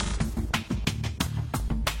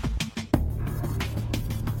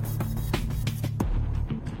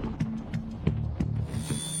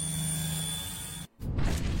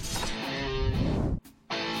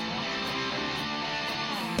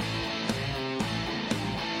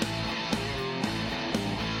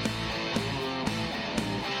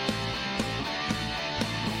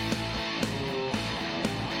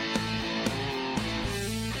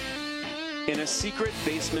In a secret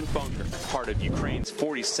basement bunker, part of Ukraine's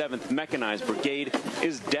 47th Mechanized Brigade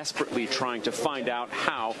is desperately trying to find out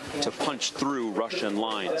how to punch through Russian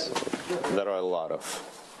lines. There are a lot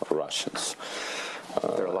of Russians.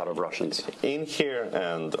 There are a lot of Russians in here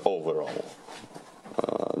and overall.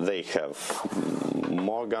 They have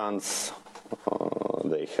more guns,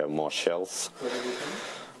 they have more shells,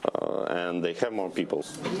 and they have more people.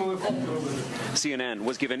 CNN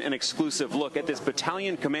was given an exclusive look at this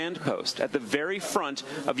battalion command post at the very front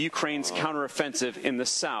of Ukraine's counteroffensive in the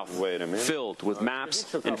south, filled with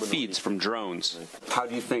maps and feeds from drones. How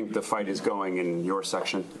do you think the fight is going in your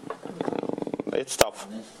section? It's tough.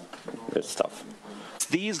 It's tough.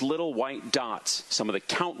 These little white dots, some of the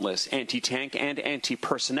countless anti-tank and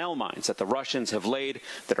anti-personnel mines that the Russians have laid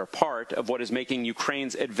that are part of what is making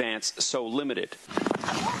Ukraine's advance so limited.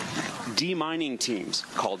 Demining teams,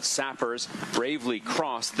 called sappers, bravely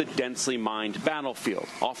cross the densely mined battlefield,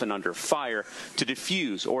 often under fire, to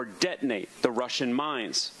defuse or detonate the Russian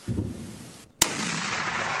mines.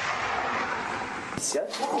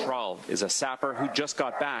 Tral is a sapper who just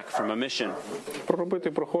got back from a mission.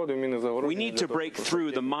 We need to break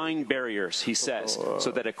through the mine barriers, he says,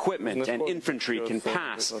 so that equipment and infantry can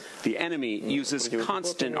pass. The enemy uses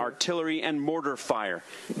constant artillery and mortar fire.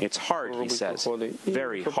 It's hard, he says,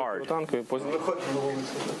 very hard.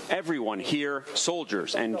 Everyone here,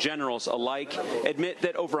 soldiers and generals alike, admit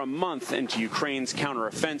that over a month into Ukraine's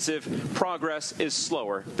counteroffensive, progress is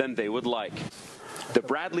slower than they would like. The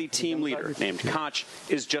Bradley team leader, named Koch,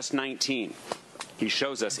 is just 19. He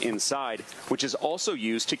shows us inside, which is also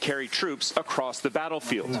used to carry troops across the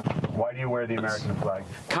battlefield. Why do you wear the American flag?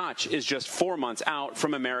 Koch is just 4 months out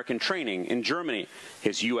from American training in Germany.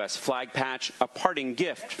 His U.S. flag patch, a parting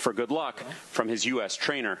gift for good luck from his U.S.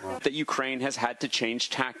 trainer. That Ukraine has had to change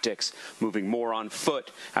tactics, moving more on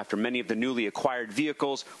foot after many of the newly acquired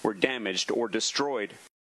vehicles were damaged or destroyed.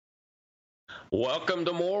 Welcome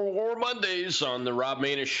to more War Mondays on the Rob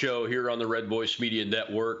Maness Show here on the Red Voice Media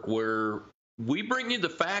Network, where we bring you the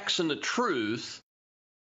facts and the truth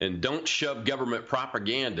and don't shove government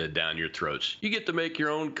propaganda down your throats. You get to make your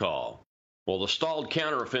own call. Well, the stalled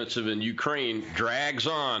counteroffensive in Ukraine drags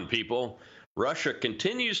on, people. Russia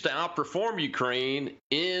continues to outperform Ukraine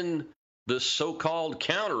in the so-called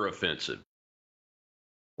counteroffensive.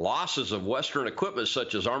 Losses of Western equipment,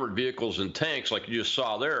 such as armored vehicles and tanks, like you just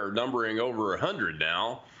saw there, are numbering over 100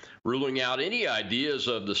 now, ruling out any ideas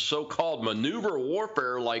of the so-called maneuver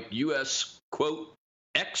warfare like U.S., quote,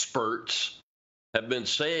 experts have been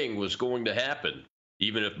saying was going to happen,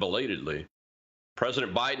 even if belatedly.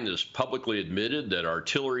 President Biden has publicly admitted that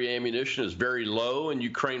artillery ammunition is very low in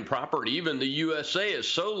Ukraine proper. Even the USA is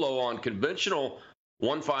so low on conventional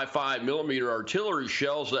 155 millimeter artillery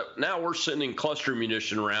shells that now we're sending cluster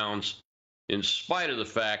munition rounds, in spite of the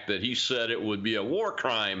fact that he said it would be a war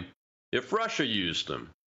crime if Russia used them.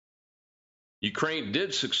 Ukraine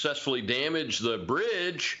did successfully damage the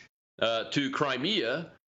bridge to Crimea,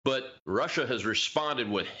 but Russia has responded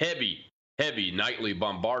with heavy nightly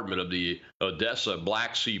bombardment of the Odessa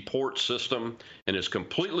Black Sea port system and is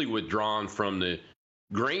completely withdrawn from the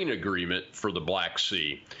grain agreement for the Black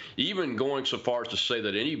Sea, even going so far as to say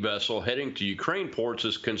that any vessel heading to Ukraine ports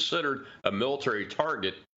is considered a military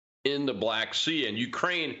target in the Black Sea, and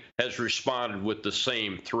Ukraine has responded with the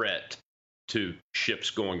same threat to ships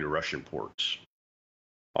going to Russian ports.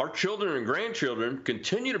 Our children and grandchildren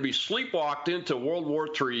continue to be sleepwalked into World War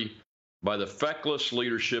III by the feckless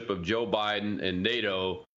leadership of Joe Biden and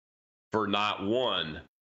NATO for not one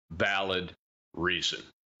valid reason.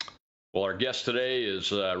 Well, our guest today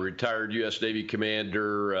is retired U.S. Navy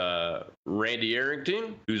Commander Randy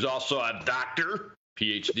Arrington, who's also a doctor,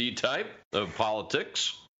 PhD type of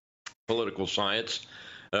politics, political science.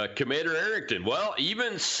 Commander Arrington, well,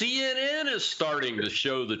 even CNN is starting to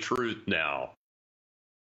show the truth now.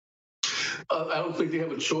 I don't think they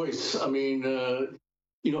have a choice. I mean,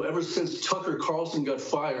 ever since Tucker Carlson got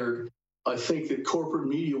fired, I think that corporate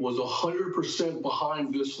media was 100%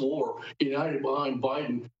 behind this war, united behind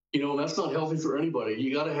Biden. And that's not healthy for anybody.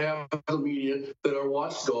 You got to have the media that are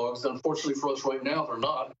watchdogs. Unfortunately for us right now, they're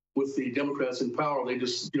not. With the Democrats in power, they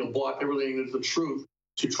just, block everything that's the truth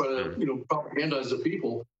to try to, propagandize the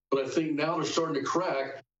people. But I think now they're starting to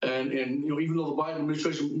crack. And even though the Biden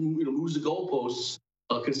administration, moves the goalposts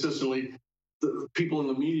consistently, the people in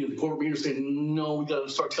the media, the corporate media, are saying, no, we got to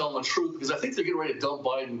start telling the truth, because I think they're getting ready to dump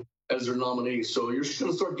Biden as their nominee. So you're just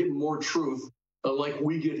going to start getting more truth, like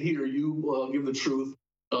we get here. You give the truth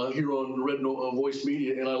here on Red Voice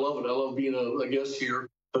Media, and I love it. I love being a guest here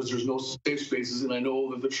because there's no safe spaces, and I know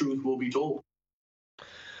that the truth will be told.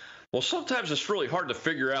 Well, sometimes it's really hard to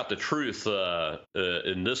figure out the truth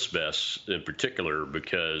in this mess in particular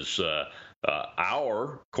because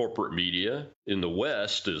our corporate media in the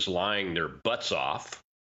West is lying their butts off.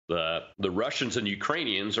 The Russians and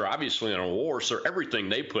Ukrainians are obviously in a war, so everything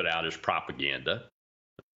they put out is propaganda.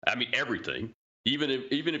 I mean, everything. Even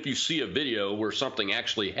if you see a video where something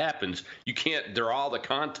actually happens, you can't draw the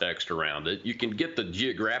context around it. You can get the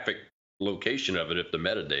geographic location of it if the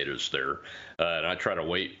metadata is there, and I try to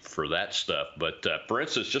wait for that stuff. But for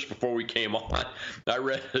instance, just before we came on, I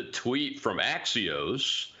read a tweet from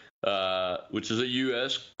Axios, which is a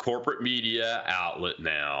U.S. corporate media outlet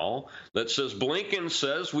now, that says Blinken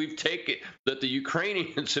says that the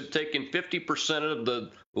Ukrainians have taken 50% of the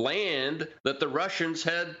land that the Russians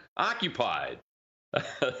had occupied.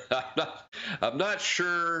 I'm not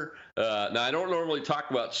sure. Now, I don't normally talk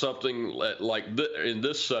about something like in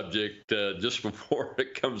this subject just before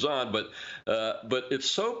it comes on, but it's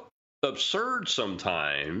so absurd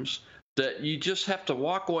sometimes that you just have to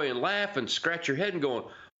walk away and laugh and scratch your head and go,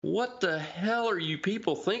 what the hell are you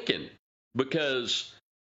people thinking? Because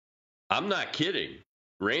I'm not kidding.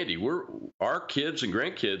 Randy, our kids and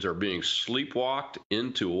grandkids are being sleepwalked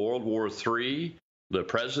into World War III. The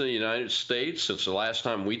President of the United States, since the last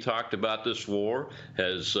time we talked about this war,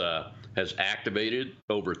 has activated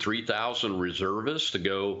over 3,000 reservists to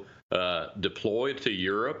go deploy to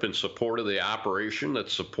Europe in support of the operation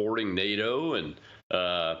that's supporting NATO and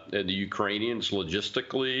the Ukrainians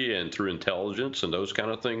logistically and through intelligence and those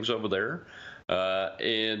kind of things over there.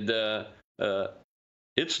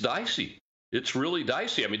 It's dicey. It's really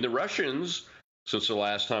dicey. I mean, the Russians, since the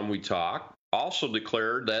last time we talked, also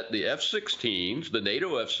declared that the F-16s, the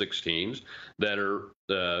NATO F-16s that are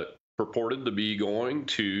purported to be going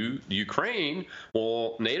to Ukraine,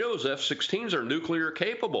 well, NATO's F-16s are nuclear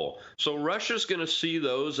capable. So Russia's going to see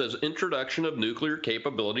those as introduction of nuclear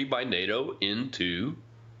capability by NATO into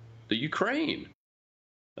the Ukraine.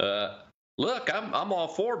 Look, I'm all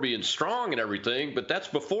for being strong and everything, but that's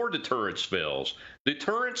before deterrence fails.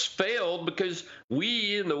 Deterrence failed because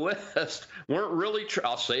we in the West weren't really,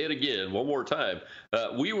 I'll say it again one more time,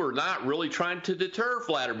 we were not really trying to deter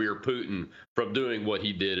Vladimir Putin from doing what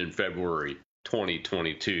he did in February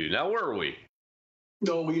 2022. Now, were we?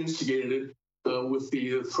 No, we instigated it with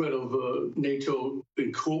the threat of NATO,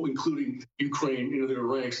 including Ukraine, into their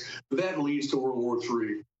ranks. That leads to World War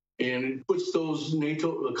III. And it puts those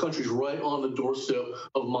NATO countries right on the doorstep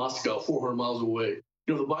of Moscow, 400 miles away.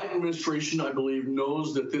 You know, the Biden administration, I believe,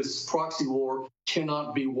 knows that this proxy war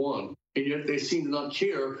cannot be won. And yet they seem to not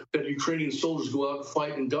care that Ukrainian soldiers go out and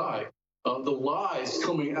fight and die. The lies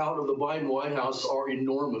coming out of the Biden White House are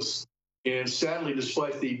enormous. And sadly,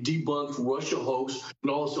 despite the debunked Russia hoax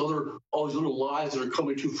and all these other lies that are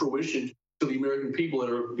coming to fruition to the American people that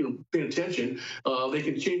are paying attention, they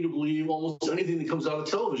continue to believe almost anything that comes out of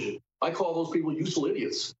television. I call those people useful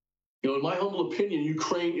idiots. In my humble opinion,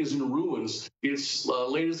 Ukraine is in ruins. Its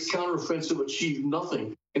latest counteroffensive achieved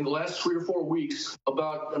nothing. In the last 3 or 4 weeks,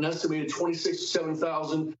 about an estimated 26,000 to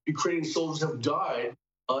 7,000 Ukrainian soldiers have died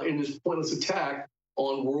in this pointless attack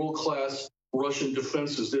on world-class Russian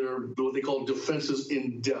defenses. They're what they call defenses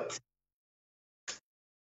in depth.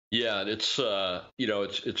 Yeah, it's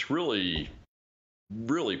it's really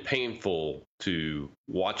painful to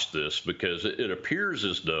watch this because it appears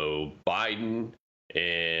as though Biden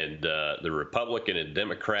and the Republican and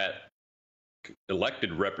Democrat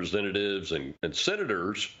elected representatives and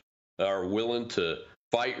senators are willing to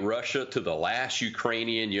fight Russia to the last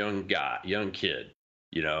Ukrainian young kid,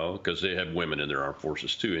 because they have women in their armed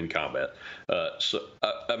forces too in combat.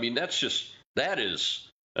 I mean, that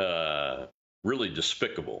is really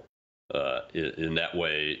despicable in that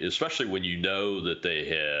way, especially when you know that they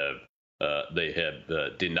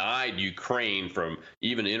have denied Ukraine from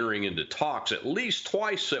even entering into talks at least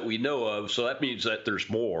twice that we know of. So that means that there's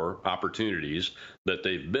more opportunities that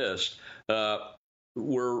they've missed,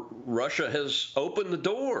 where Russia has opened the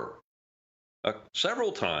door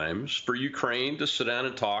several times for Ukraine to sit down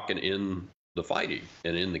and talk and end the fighting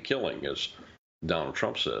and end the killing, as Donald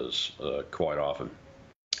Trump says quite often.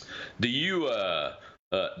 Do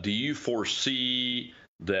you foresee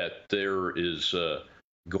that there is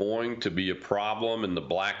going to be a problem in the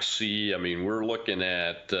Black Sea? I mean, we're looking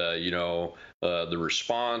at, the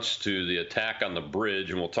response to the attack on the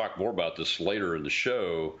bridge, and we'll talk more about this later in the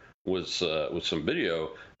show with some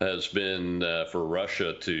video, has been for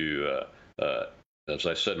Russia to, as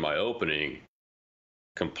I said in my opening,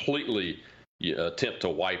 completely attempt to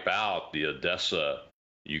wipe out the Odessa,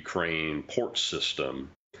 Ukraine port system.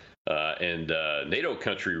 And NATO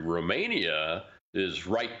country Romania is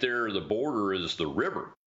right there. The border is the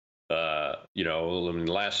river. You know, I mean,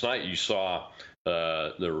 last night you saw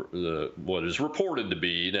the what is reported to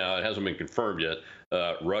be, now it hasn't been confirmed yet,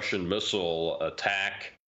 Russian missile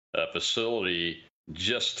attack facility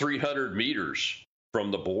just 300 meters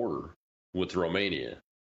from the border with Romania.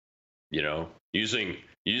 You know, using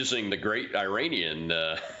the great Iranian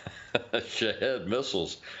Shahed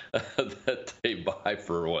missiles that they buy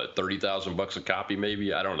for what, $30,000 a copy,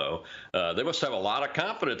 maybe? I don't know. They must have a lot of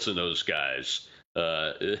confidence in those guys.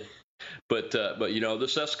 But you know,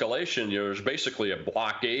 this escalation, you know, there's basically a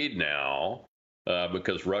blockade now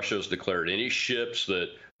because Russia's declared any ships that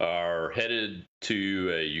are headed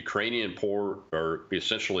to a Ukrainian port are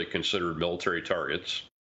essentially considered military targets.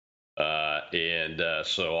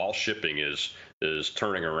 So all shipping is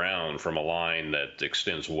turning around from a line that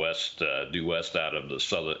extends due west out of the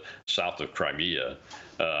south of Crimea,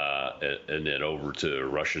 and then over to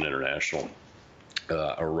Russian international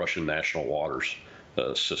or Russian national waters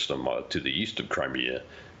system to the east of Crimea.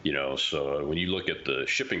 You know, so when you look at the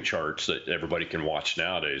shipping charts that everybody can watch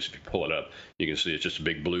nowadays, if you pull it up, you can see it's just a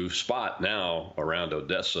big blue spot now around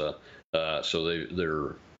Odessa. So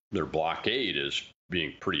their blockade is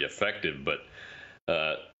being pretty effective, but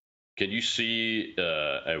can you see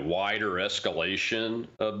a wider escalation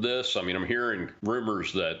of this? I mean, I'm hearing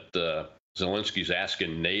rumors that Zelensky's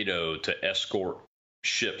asking NATO to escort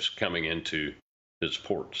ships coming into his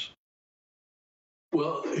ports.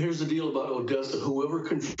 Well, here's the deal about Odessa. Whoever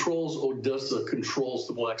controls Odessa controls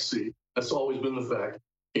the Black Sea. That's always been the fact,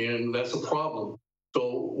 and that's a problem.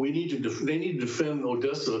 So they need to defend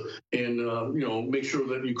Odessa and you know, make sure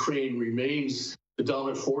that Ukraine remains the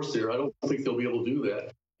dominant force there. I don't think they'll be able to do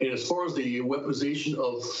that. And as far as the weaponization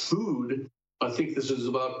of food, I think this is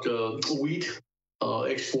about wheat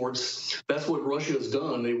exports. That's what Russia has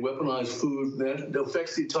done. They weaponize food that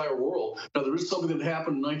affects the entire world. Now, there is something that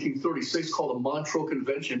happened in 1936 called the Montreux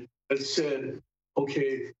Convention that said,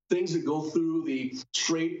 okay, things that go through the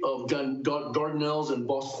Strait of Dardanelles and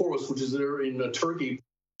Bosporus, which is there in Turkey,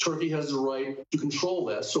 Turkey has the right to control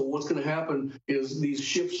that. So what's going to happen is these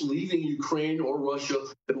ships leaving Ukraine or Russia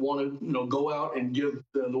that want to, you know, go out and give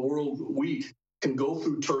the world wheat can go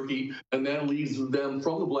through Turkey, and that leads them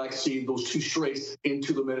from the Black Sea, those two straits,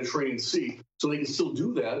 into the Mediterranean Sea. So they can still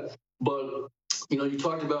do that. But, you know, you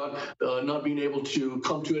talked about not being able to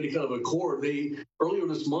come to any kind of accord. Earlier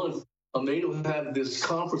this month, NATO had this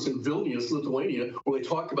conference in Vilnius, Lithuania, where they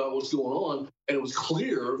talked about what's going on, and it was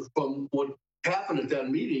clear from what happened at that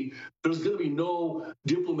meeting, there's going to be no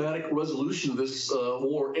diplomatic resolution of this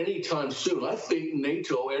war anytime soon. I think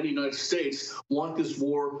NATO and the United States want this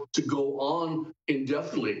war to go on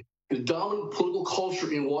indefinitely. The dominant political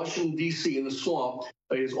culture in Washington, D.C., in the swamp,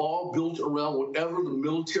 is all built around whatever the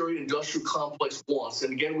military-industrial complex wants.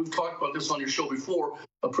 And again, we've talked about this on your show before.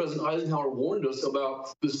 President Eisenhower warned us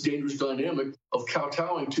about this dangerous dynamic of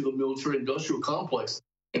kowtowing to the military-industrial complex.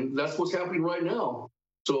 And that's what's happening right now.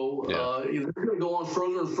 So they're going to go on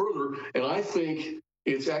further and further, and I think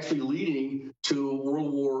it's actually leading to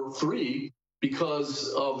World War III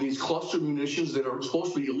because of these cluster munitions that are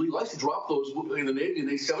supposed to be illegal. I like to drop those in the Navy, and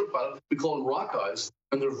they $7 we call them rock eyes,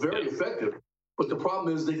 and they're very effective. But the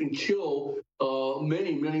problem is they can kill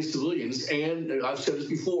many, many civilians, and I've said this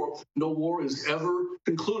before, no war is ever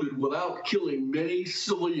concluded without killing many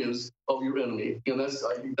civilians of your enemy. And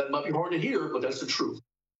that might be hard to hear, but that's the truth.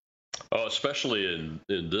 Oh, especially in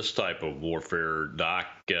this type of warfare, Doc.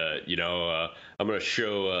 I'm going to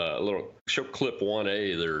show clip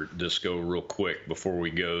 1A there, Disco, real quick before we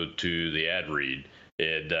go to the ad read.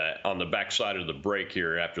 And on the backside of the break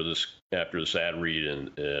here, after this ad read and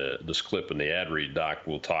this clip in the ad read, Doc,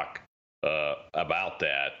 we'll talk about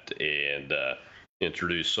that and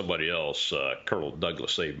introduce somebody else, Colonel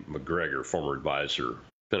Douglas A. McGregor, former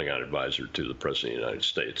Pentagon advisor to the President of the United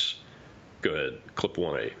States. Go ahead, clip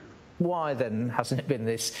 1A. Why then hasn't it been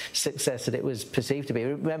this success that it was perceived to be?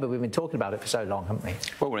 Remember, we've been talking about it for so long, haven't we?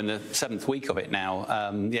 Well, we're in the 7th week of it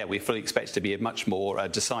now. We fully expect it to be much more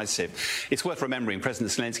decisive. It's worth remembering President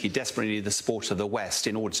Zelensky desperately needed the support of the West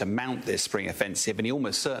in order to mount this spring offensive, and he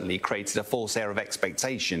almost certainly created a false air of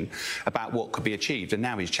expectation about what could be achieved. And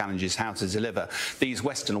now his challenge is how to deliver. These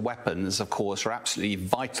Western weapons, of course, are absolutely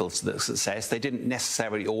vital to the success. They didn't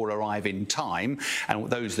necessarily all arrive in time, and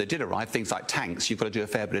those that did arrive, things like tanks, you've got to do a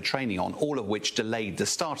fair bit of training campaigning on, all of which delayed the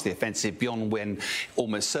start of the offensive beyond when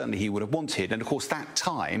almost certainly he would have wanted. And of course, that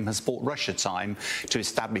time has bought Russia time to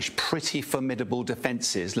establish pretty formidable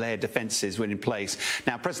defences. Layered defences were in place.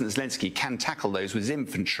 Now, President Zelensky can tackle those with his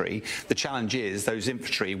infantry. The challenge is those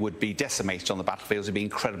infantry would be decimated on the battlefields, would be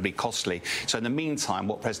incredibly costly. So in the meantime,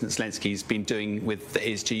 what President Zelensky's been doing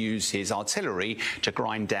is to use his artillery to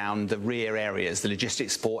grind down the rear areas, the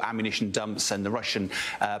logistics support, ammunition dumps, and the Russian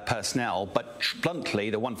personnel. But bluntly,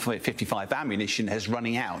 the 155 ammunition is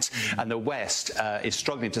running out, and the West is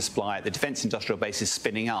struggling to supply it. The defence industrial base is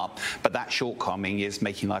spinning up, but that shortcoming is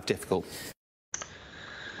making life difficult.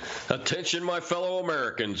 Attention, my fellow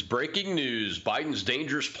Americans. Breaking news. Biden's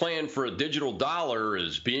dangerous plan for a digital dollar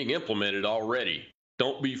is being implemented already.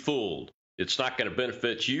 Don't be fooled. It's not going to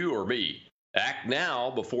benefit you or me. Act now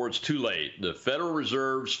before it's too late. The Federal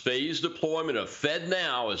Reserve's phased deployment of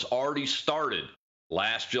FedNow has already started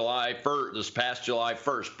this past July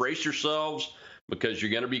 1st. Brace yourselves, because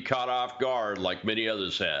you're going to be caught off guard like many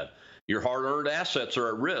others have. Your hard-earned assets are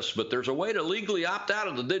at risk, but there's a way to legally opt out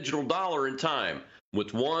of the digital dollar in time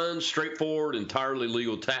with one straightforward, entirely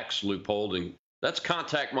legal tax loophole. And that's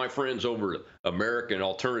contact my friends over at American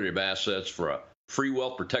Alternative Assets for a free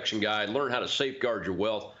wealth protection guide. Learn how to safeguard your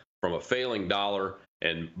wealth from a failing dollar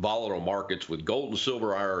and volatile markets with gold and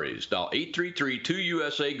silver IRAs. Dial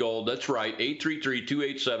 833-2USA-GOLD. That's right,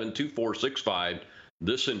 833-287-2465.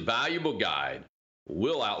 This invaluable guide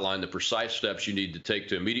will outline the precise steps you need to take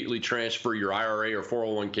to immediately transfer your IRA or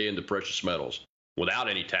 401k into precious metals without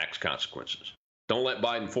any tax consequences. Don't let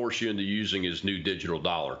Biden force you into using his new digital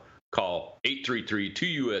dollar. Call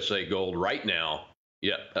 833-2USA-GOLD right now.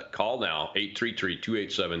 Call now,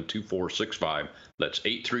 833-287-2465. That's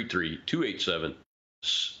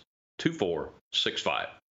 833-287-2465.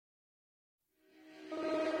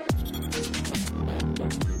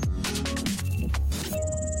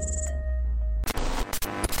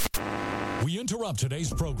 We interrupt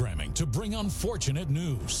today's programming to bring unfortunate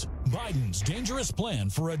news. Biden's dangerous plan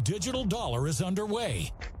for a digital dollar is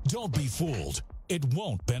underway. Don't be fooled. It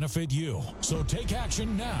won't benefit you. So take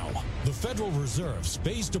action now. The Federal Reserve's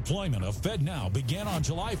phased deployment of FedNow began on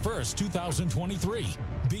July 1st, 2023.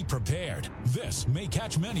 Be prepared. This may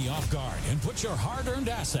catch many off guard and put your hard-earned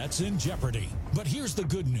assets in jeopardy. But here's the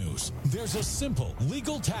good news. There's a simple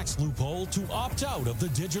legal tax loophole to opt out of the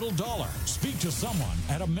digital dollar. Speak to someone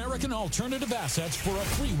at American Alternative Assets for a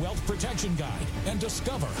free wealth protection guide and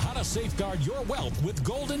discover how to safeguard your wealth with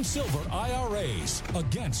gold and silver IRAs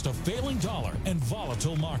against a failing dollar and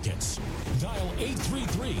volatile markets. Dial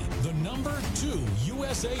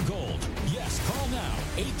 833-2USA-GOLD. Yes, call now.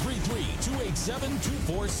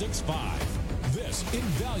 833-287-2465. This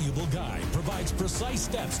invaluable guide provides precise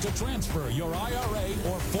steps to transfer your IRA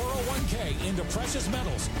or 401k into precious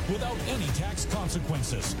metals without any tax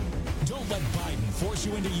consequences. Don't let Biden force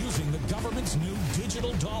you into using the government's new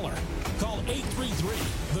digital dollar. Call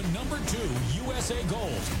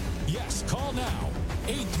 833-2USA-GOLD. Yes, call now.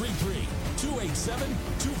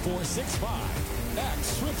 833-287-2465. Act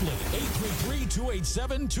swiftly.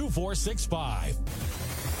 833-287-2465.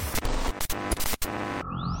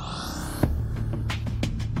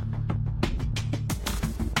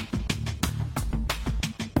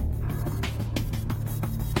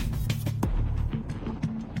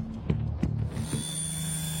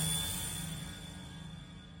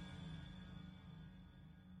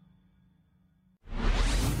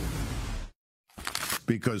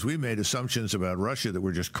 Because we made assumptions about Russia that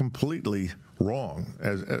were just completely wrong,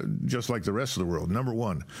 just like the rest of the world. Number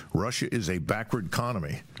one, Russia is a backward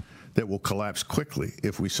economy that will collapse quickly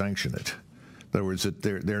if we sanction it. In other words, that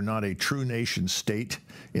they're not a true nation state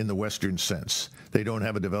in the Western sense. They don't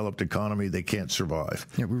have a developed economy. They can't survive.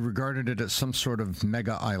 Yeah, we regarded it as some sort of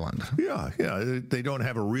mega island. Yeah. They don't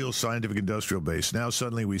have a real scientific industrial base. Now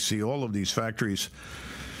suddenly we see all of these factories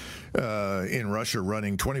in Russia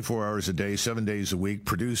running 24 hours a day, 7 days a week,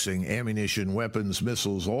 producing ammunition, weapons,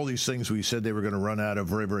 missiles, all these things we said they were going to run out of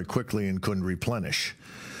very, very quickly and couldn't replenish.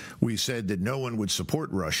 We said that no one would support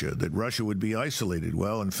Russia, that Russia would be isolated.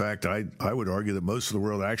 Well, in fact, I would argue that most of the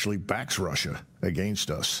world actually backs Russia against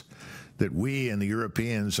us, that we and the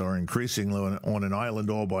Europeans are increasingly on an island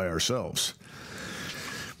all by ourselves.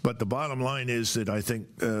 But the bottom line is that I think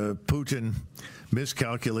Putin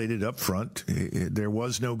miscalculated up front. There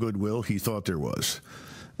was no goodwill. He thought there was.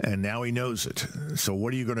 And now he knows it. So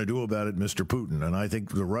what are you going to do about it, Mr. Putin? And I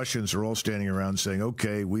think the Russians are all standing around saying,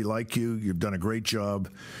 okay, we like you. You've done a great job.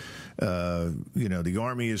 The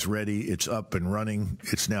army is ready. It's up and running.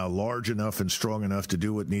 It's now large enough and strong enough to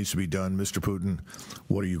do what needs to be done. Mr. Putin,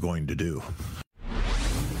 what are you going to do?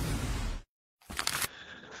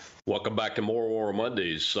 Welcome back to More War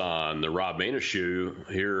Mondays on the Rob Maness Show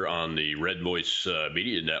here on the Red Voice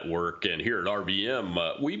Media Network. And here at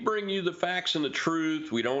RVM, we bring you the facts and the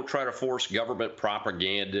truth. We don't try to force government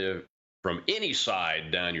propaganda from any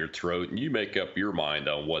side down your throat, and you make up your mind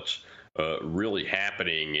on what's really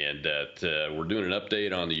happening. And that we're doing an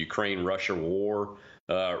update on the Ukraine-Russia war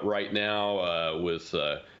right now with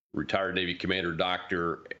retired Navy Commander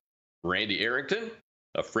Dr. Randy Arrington,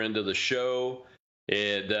 a friend of the show.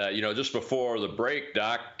 And, just before the break,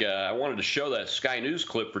 Doc, I wanted to show that Sky News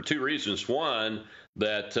clip for two reasons. One,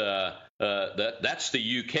 that's the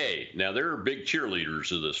UK. Now, they're big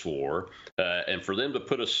cheerleaders of this war. And for them to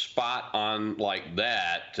put a spot on like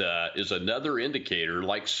that is another indicator,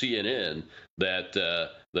 like CNN, that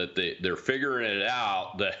they're figuring it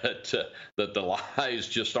out, that the lies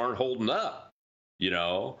just aren't holding up,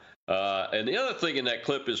 And the other thing in that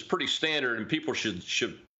clip is pretty standard, and people should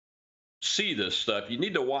see this stuff. You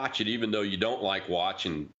need to watch it, even though you don't like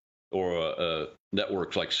watching or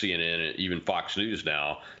networks like CNN and even Fox News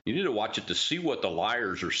now. You need to watch it to see what the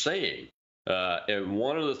liars are saying. And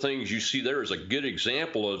one of the things you see there is a good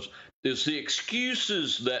example is the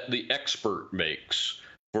excuses that the expert makes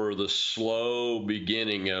for the slow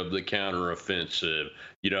beginning of the counteroffensive.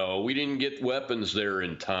 We didn't get weapons there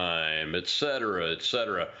in time, et cetera, et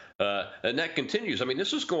cetera. And that continues. I mean,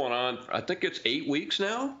 this is going on, I think it's 8 weeks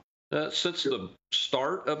now. Since the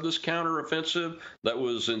start of this counteroffensive that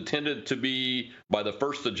was intended to be by the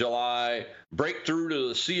 1st of July, break through to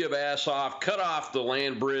the Sea of Azov, cut off the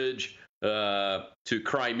land bridge to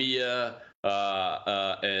Crimea,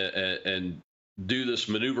 and do this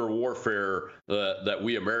maneuver warfare that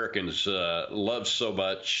we Americans love so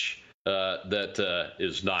much that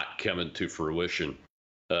is not coming to fruition.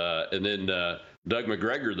 And then Doug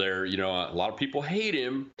McGregor there, a lot of people hate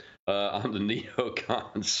him on the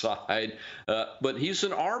neocon side, but he's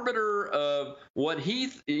an arbiter of what he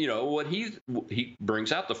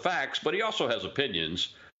brings out the facts, but he also has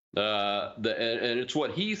opinions, and it's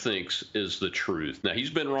what he thinks is the truth. Now,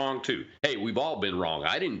 he's been wrong too. Hey, we've all been wrong.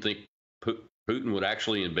 I didn't think Putin would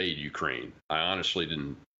actually invade Ukraine. I honestly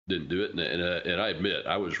didn't do it, and I admit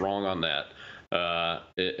I was wrong on that.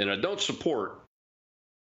 And I don't support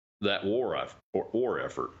that war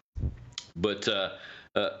effort, but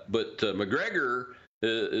McGregor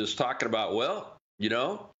is talking about,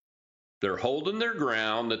 they're holding their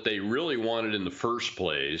ground that they really wanted in the first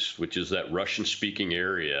place, which is that Russian-speaking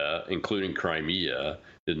area, including Crimea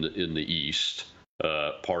in the east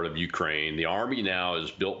part of Ukraine. The army now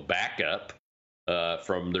is built back up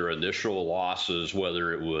from their initial losses,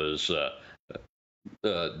 whether it was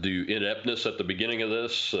due ineptness at the beginning of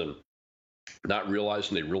this and not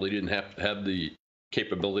realizing they really didn't have the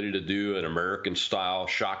capability to do an American-style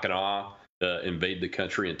shock and awe, invade the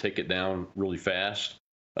country and take it down really fast,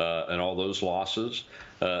 and all those losses.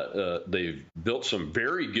 They've built some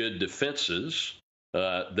very good defenses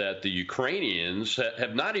that the Ukrainians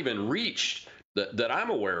have not even reached, that I'm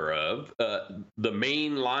aware of, the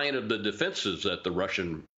main line of the defenses that the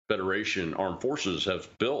Russian Federation Armed Forces have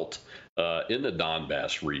built in the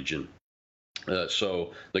Donbass region.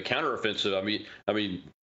 So the counteroffensive,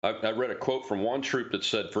 I read a quote from one troop that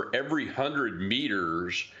said, for every 100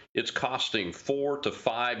 meters, it's costing 4 to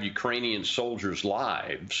 5 Ukrainian soldiers'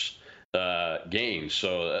 lives gained.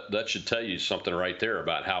 So that should tell you something right there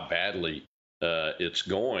about how badly it's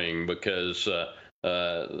going, because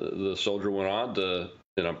the soldier went on to,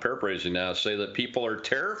 and I'm paraphrasing now, say that people are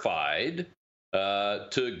terrified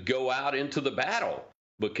to go out into the battle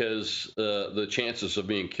because the chances of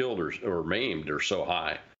being killed or maimed are so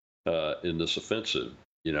high in this offensive.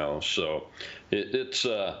 So it's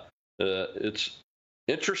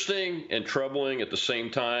interesting and troubling at the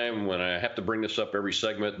same time. When I have to bring this up every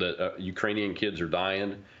segment, that Ukrainian kids are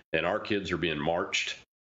dying and our kids are being marched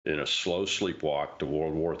in a slow sleepwalk to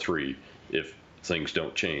World War III if things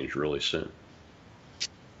don't change really soon.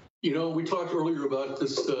 We talked earlier about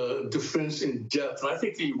this defense in depth, and I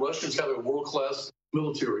think the Russians have a world-class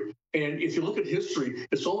military. And if you look at history,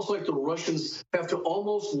 it's almost like the Russians have to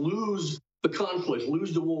almost lose the conflict,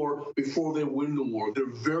 lose the war before they win the war. They're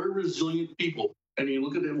very resilient people. And you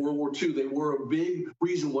look at it in World War II, they were a big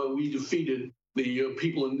reason why we defeated the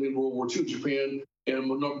people in World War II, Japan, and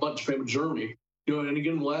not Japan, but Germany. And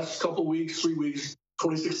again, the last couple of weeks, 3 weeks,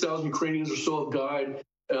 26,000 Ukrainians or so have died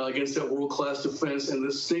against that world-class defense. And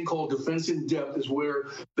this thing called defense in depth is where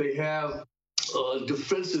they have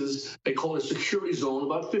defenses, they call it a security zone,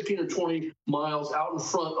 about 15 or 20 miles out in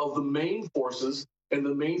front of the main forces. And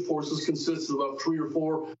the main forces consist of about 3 or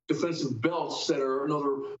 4 defensive belts that are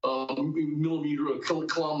another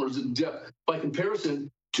kilometers in depth. By comparison,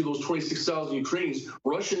 to those 26,000 Ukrainians,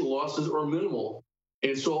 Russian losses are minimal.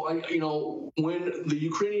 And so, when the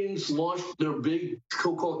Ukrainians launched their big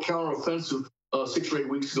so-called counteroffensive 6 or 8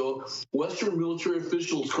 weeks ago, Western military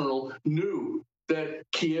officials, Colonel, knew that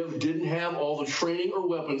Kiev didn't have all the training or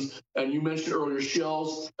weapons, and you mentioned earlier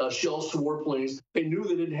shells to warplanes. They knew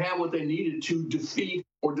they didn't have what they needed to defeat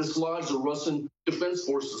or dislodge the Russian defense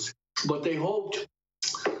forces. But they hoped,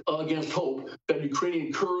 against hope, that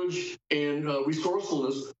Ukrainian courage and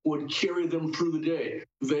resourcefulness would carry them through the day.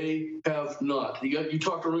 They have not. You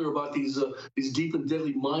talked earlier about these deep and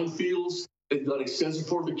deadly minefields. They've got extensive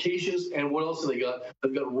fortifications, and what else have they got?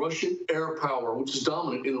 They've got Russian air power, which is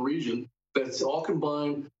dominant in the region. That's all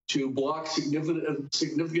combined to block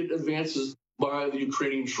significant advances by the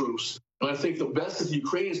Ukrainian troops. And I think the best that the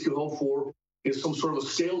Ukrainians can hope for is some sort of a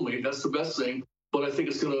stalemate. That's the best thing. But I think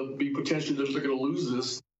it's going to be potentially that they're going to lose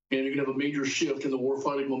this, and you're going to have a major shift in the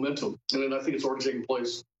warfighting momentum. And then I think it's already taking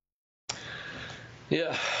place.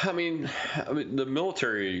 Yeah, I mean, the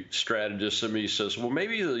military strategist in me says, well,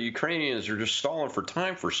 maybe the Ukrainians are just stalling for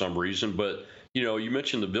time for some reason. But, you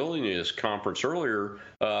mentioned the Vilnius conference earlier,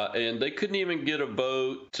 and they couldn't even get a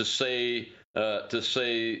vote to say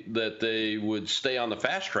that they would stay on the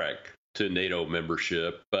fast track to NATO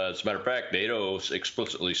membership. As a matter of fact, NATO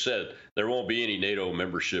explicitly said there won't be any NATO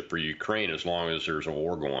membership for Ukraine as long as there's a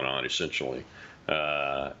war going on, essentially.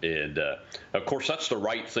 And of course, that's the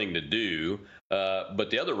right thing to do. But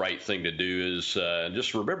the other right thing to do is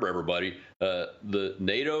just remember, everybody, the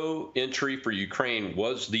NATO entry for Ukraine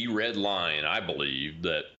was the red line, I believe,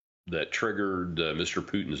 that triggered Mr.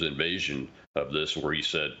 Putin's invasion of this, where he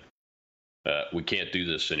said, we can't do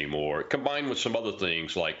this anymore, combined with some other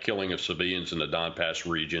things like killing of civilians in the Donbass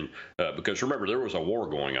region. Because remember, there was a war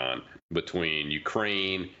going on between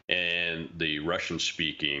Ukraine and the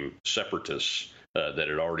Russian-speaking separatists that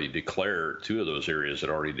had already declared, two of those areas had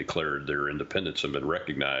already declared their independence and been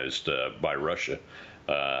recognized by Russia.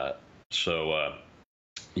 So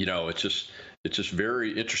it's just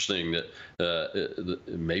very interesting that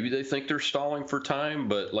maybe they think they're stalling for time,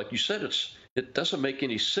 but like you said, it doesn't make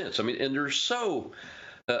any sense. I mean, and they're so,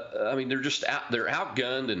 they're just they're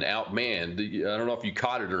outgunned and outmanned. I don't know if you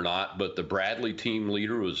caught it or not, but the Bradley team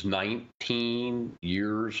leader was 19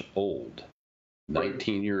 years old.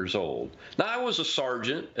 19 years old. Now, I was a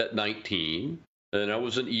sergeant at 19, and I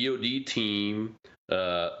was an EOD team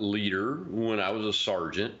leader when I was a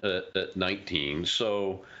sergeant at 19.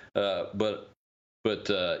 So, but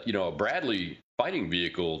a Bradley fighting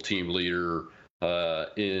vehicle team leader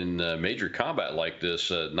in major combat like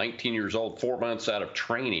this, 19 years old, 4 months out of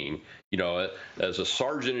training, as a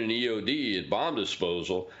sergeant in EOD at bomb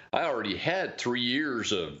disposal, I already had 3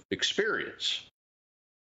 years of experience,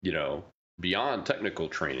 beyond technical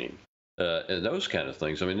training and those kind of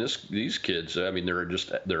things. I mean, these kids, they're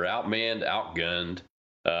outmanned, outgunned.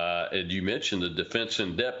 And you mentioned the defense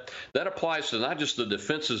in depth. That applies to not just the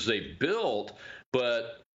defenses they built,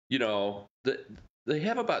 but, they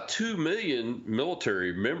have about 2 million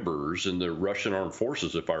military members in the Russian armed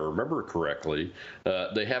forces, if I remember correctly.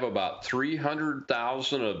 They have about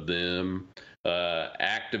 300,000 of them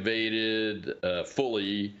activated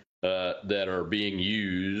fully that are being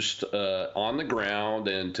used on the ground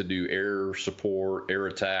and to do air support, air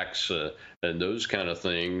attacks, and those kind of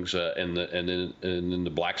things, and then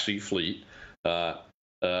the Black Sea Fleet. But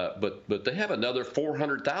they have another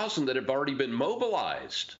 400,000 that have already been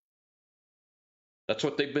mobilized. That's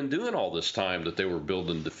what they've been doing all this time, that they were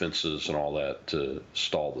building defenses and all that to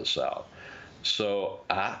stall this out. So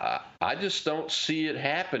I just don't see it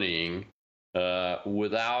happening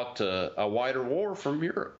without a wider war from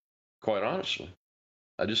Europe, quite honestly.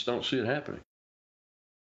 I just don't see it happening.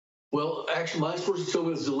 Well, actually, my sources tell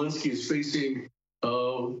me that Zelensky is facing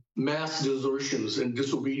mass desertions and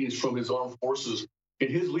disobedience from his armed forces, and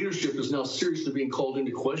his leadership is now seriously being called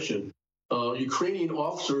into question. Ukrainian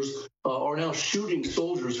officers are now shooting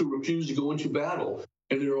soldiers who refuse to go into battle.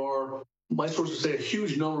 And there are, my sources say, a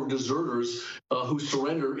huge number of deserters who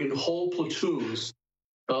surrender in whole platoons.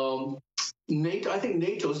 I think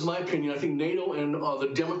NATO, this is my opinion, I think NATO and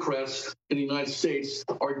the Democrats in the United States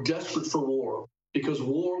are desperate for war, because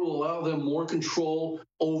war will allow them more control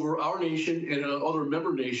over our nation and other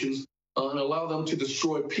member nations, and allow them to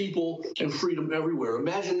destroy people and freedom everywhere.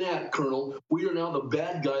 Imagine that, Colonel. We are now the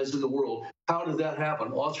bad guys in the world. How did that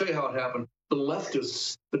happen? Well, I'll tell you how it happened. The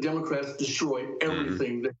leftists, the Democrats, destroy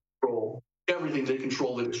everything they control. Everything they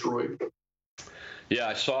control, they destroy. Yeah,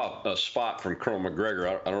 I saw a spot from Colonel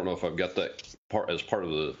McGregor. I don't know if I've got that part as part of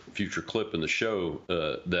the future clip in the show,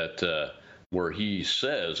 that where he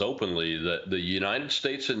says openly that the United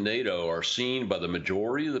States and NATO are seen by the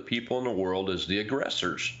majority of the people in the world as the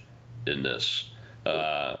aggressors in this,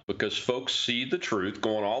 because folks see the truth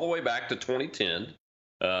going all the way back to 2010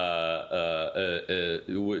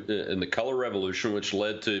 in the color revolution, which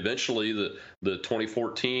led to eventually the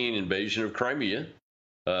 2014 invasion of Crimea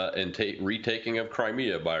and retaking of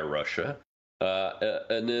Crimea by Russia,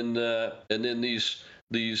 and then these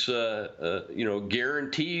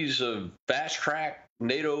guarantees of fast track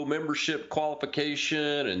NATO membership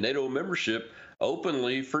qualification and NATO membership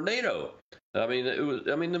openly for NATO. I mean,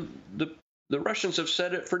 the Russians have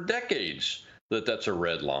said it for decades that that's a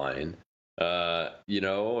red line. It's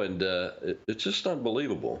just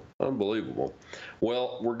unbelievable. Unbelievable.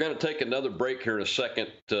 Well, we're going to take another break here in a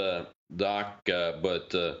second, Doc.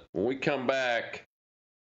 But when we come back,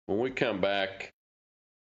 we'll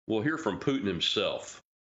hear from Putin himself,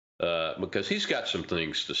 because he's got some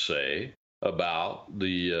things to say about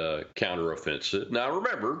the counteroffensive. Now,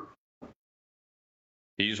 remember,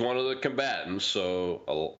 he's one of the combatants,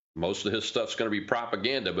 so most of his stuff's going to be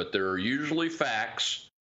propaganda, but there are usually facts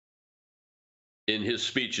in his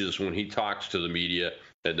speeches when he talks to the media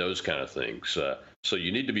and those kind of things. So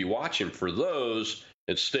you need to be watching for those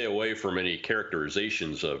and stay away from any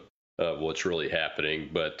characterizations of what's really happening.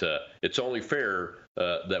 But it's only fair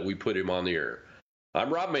that we put him on the air.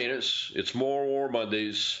 I'm Rob Maness. It's More War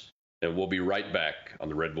Mondays, and we'll be right back on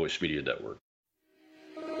the Red Voice Media Network.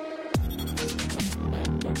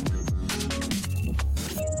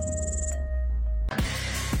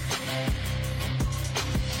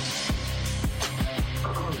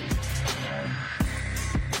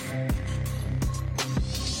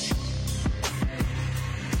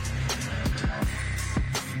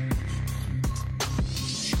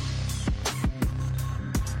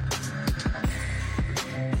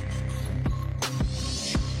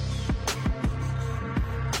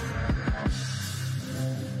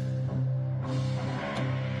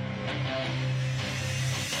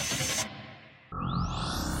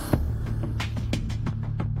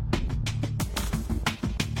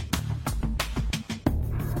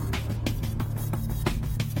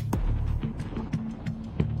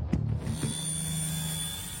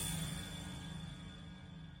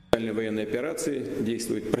 Военные операции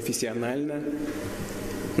действуют профессионально.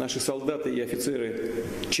 Наши солдаты и офицеры,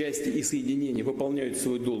 части и соединения выполняют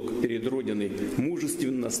свой долг перед Родиной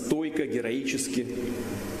мужественно, стойко, героически.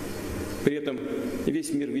 При этом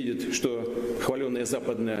весь мир видит, что хваленная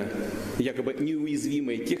западная, якобы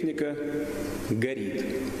неуязвимая техника горит.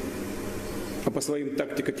 А по своим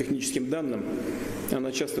тактико-техническим данным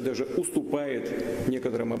она часто даже уступает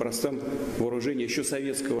некоторым образцам вооружения еще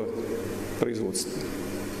советского производства.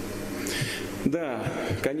 Да,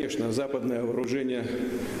 конечно, западное вооружение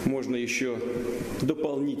можно еще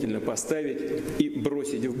дополнительно поставить и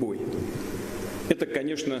бросить в бой. Это,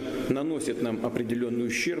 конечно, наносит нам определенный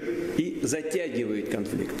ущерб и затягивает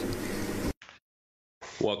конфликт.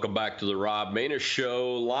 Welcome back to the Rob Maness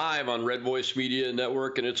Show, live on Red Voice Media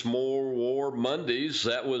Network, and it's More War Mondays.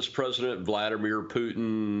 That was President Vladimir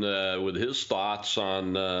Putin with his thoughts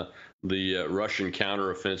on the Russian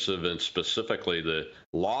counteroffensive, and specifically the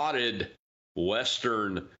lauded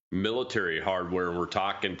Western military hardware. We're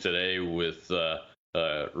talking today with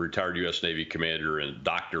retired U.S. Navy Commander and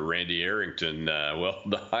Dr. Randy Arrington. Well,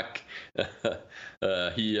 Doc, I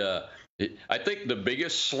think the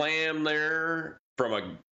biggest slam there,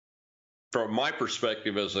 from my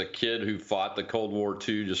perspective as a kid who fought the Cold War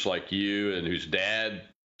II, just like you, and whose dad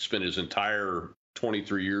spent his entire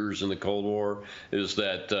 23 years in the Cold War, is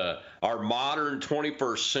that our modern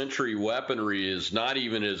 21st century weaponry is not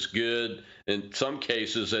even as good in some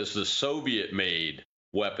cases as the Soviet-made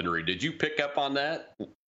weaponry. Did you pick up on that?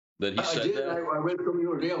 That he said I did. That? I read it from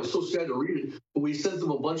the other day. I was so sad to read it. But we sent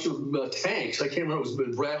them a bunch of tanks. I can't remember if it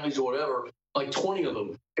was Bradleys or whatever, like 20 of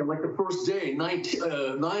them. And like the first day,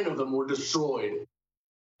 9 of them were destroyed.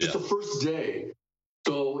 Just the first day.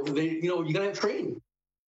 So you got to have training.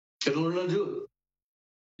 Got to learn how to do it.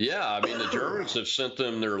 Yeah, I mean, the Germans have sent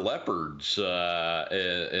them their Leopards,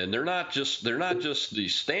 and they're not just the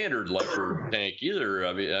standard Leopard tank either.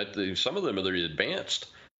 I mean, I think some of them are the advanced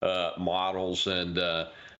models, and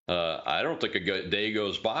I don't think a day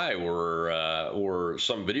goes by where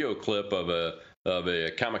some video clip of a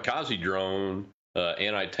kamikaze drone,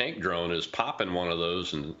 anti-tank drone, is popping one of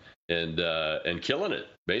those and killing it,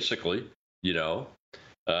 basically,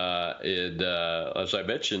 as I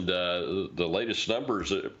mentioned, the latest numbers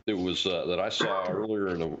that I saw earlier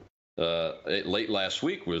in late last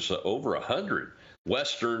week was over 100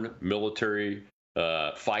 Western military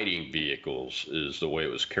fighting vehicles, is the way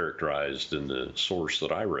it was characterized in the source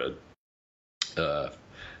that I read.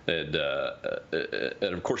 And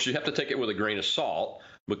of course, you have to take it with a grain of salt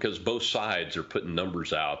because both sides are putting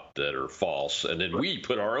numbers out that are false. And then we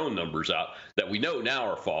put our own numbers out that we know now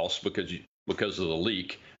are false because of the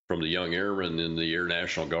leak from the young airman in the Air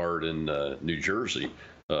National Guard in New Jersey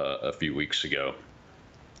a few weeks ago.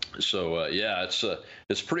 So, yeah,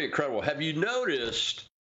 it's pretty incredible. Have you noticed?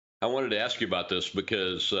 I wanted to ask you about this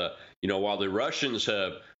because, while the Russians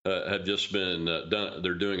have just been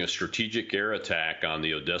they're doing a strategic air attack on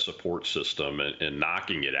the Odessa port system and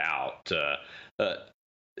knocking it out.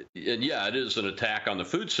 And yeah, it is an attack on the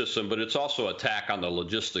food system, but it's also an attack on the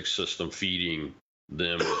logistics system, feeding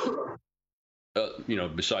them,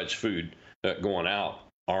 besides food going out,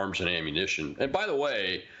 arms and ammunition. And by the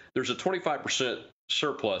way, there's a 25%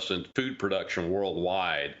 surplus in food production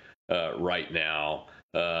worldwide right now.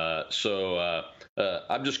 So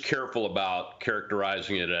I'm just careful about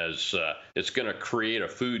characterizing it as it's going to create a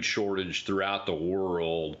food shortage throughout the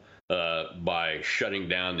world by shutting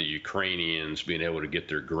down the Ukrainians being able to get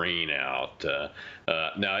their grain out.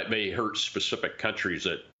 Now, it may hurt specific countries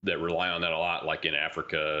that rely on that a lot, like in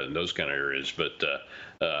Africa and those kind of areas, but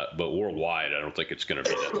worldwide, I don't think it's going to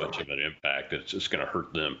be that much of an impact. It's just going to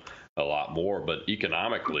hurt them a lot more. But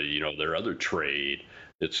economically, their other trade,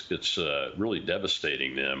 it's really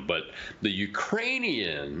devastating them. But the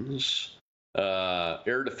Ukrainians'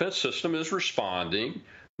 air defense system is responding.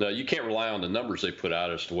 Now, you can't rely on the numbers they put out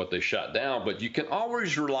as to what they shot down, but you can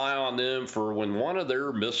always rely on them for when one of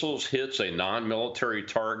their missiles hits a non-military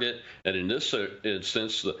target. And in this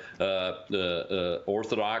instance, the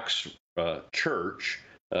Orthodox Church,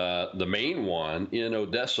 the main one in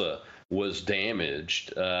Odessa, was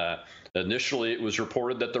damaged. Initially, it was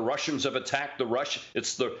reported that the Russians have attacked the Russian.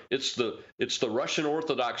 It's the Russian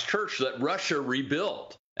Orthodox Church that Russia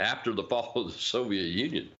rebuilt after the fall of the Soviet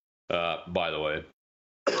Union. By the way,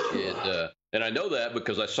 and I know that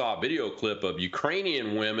because I saw a video clip of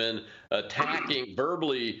Ukrainian women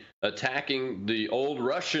verbally attacking the old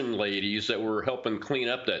Russian ladies that were helping clean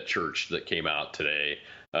up that church that came out today.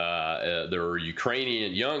 There are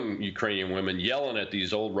young Ukrainian women yelling at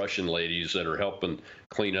these old Russian ladies that are helping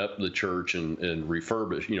clean up the church and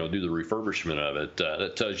refurbish, do the refurbishment of it.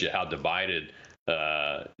 That tells you how divided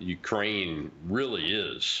Ukraine really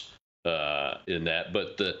is in that.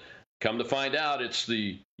 But come to find out, it's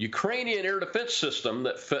the Ukrainian air defense system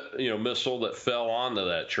that missile that fell onto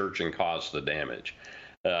that church and caused the damage.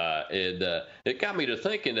 And it got me to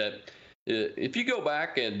thinking that if you go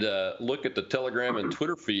back and look at the Telegram and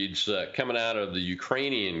Twitter feeds coming out of the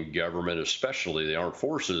Ukrainian government, especially the armed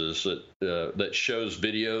forces, that shows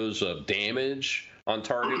videos of damage on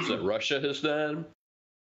targets that Russia has done,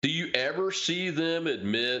 do you ever see them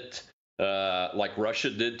admit, like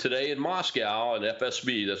Russia did today in Moscow and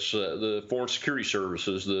FSB, that's the Foreign Security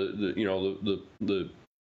Services, the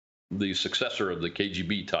successor of the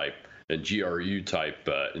KGB type and GRU type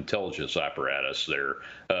intelligence apparatus there,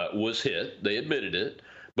 was hit. They admitted it.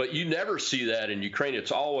 But you never see that in Ukraine.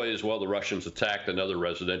 It's always, well, the Russians attacked another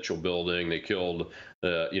residential building. They killed,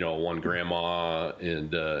 one grandma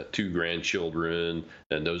and 2 grandchildren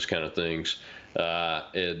and those kind of things.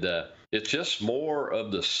 It's just more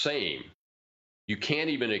of the same. You can't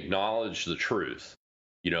even acknowledge the truth,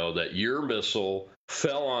 that your missile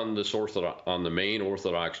fell on on the main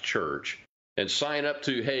Orthodox Church, and sign up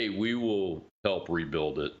to, hey, we will help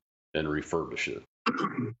rebuild it and refurbish it.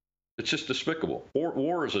 It's just despicable.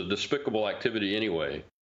 War is a despicable activity anyway,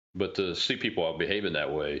 but to see people behaving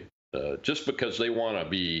that way, just because they want to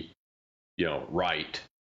be, right,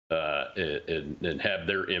 and have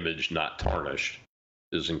their image not tarnished,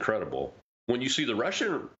 is incredible. When you see the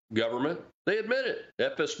Russian government, they admit it.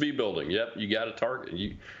 FSB building, yep, you got a target.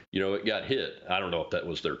 It got hit. I don't know if that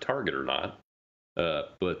was their target or not,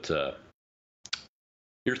 but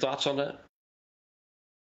your thoughts on that?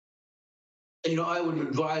 I would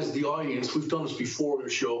advise the audience, we've done this before in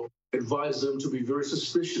the show, advise them to be very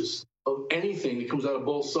suspicious of anything that comes out of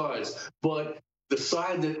both sides. But the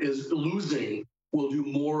side that is losing will do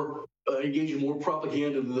more, engage in more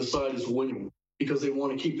propaganda than the side is winning, because they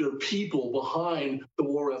want to keep their people behind the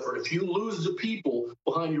war effort. If you lose the people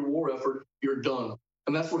behind your war effort, you're done.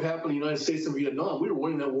 And that's what happened in the United States and Vietnam. We were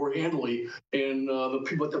winning that war handily, and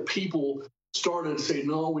the people started to say,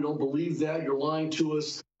 no, we don't believe that. You're lying to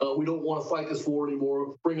us. We don't want to fight this war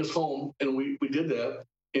anymore. Bring us home. And we did that.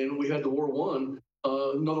 And we had the war won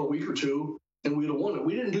another week or two, and we'd have won it.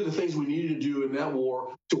 We didn't do the things we needed to do in that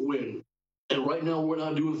war to win. And right now, we're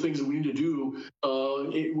not doing the things that we need to do.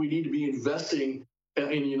 We need to be investing in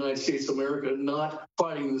the United States of America, not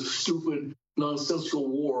fighting this stupid, nonsensical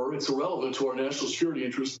war. It's irrelevant to our national security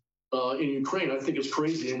interests. in Ukraine. I think it's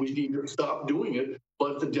crazy, and we need to stop doing it.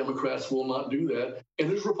 But the Democrats will not do that, and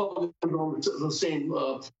there's Republicans on the same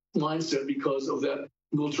mindset because of that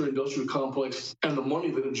military-industrial complex and the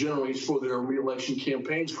money that it generates for their re-election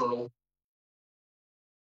campaigns, Colonel.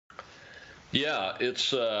 Yeah,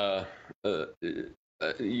 it's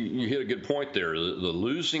you hit a good point there. The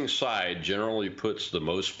losing side generally puts the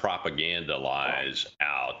most propaganda lies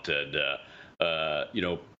out, and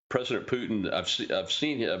President Putin.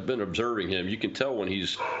 I've been observing him. You can tell when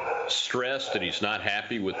he's stressed and he's not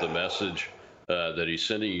happy with the message that he's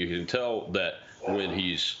sending. You can tell that when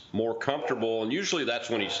he's more comfortable, and usually that's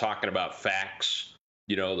when he's talking about facts.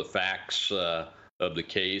 The facts of the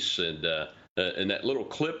case, and that little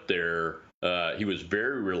clip there. He was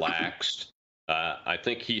very relaxed. I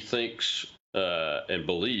think he thinks and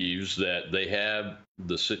believes that they have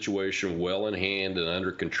the situation well in hand and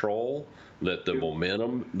under control, that the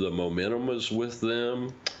momentum is with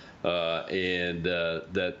them, and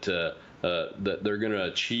that they're going to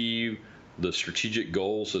achieve the strategic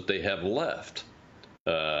goals that they have left.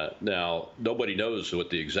 Now, nobody knows what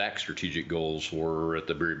the exact strategic goals were at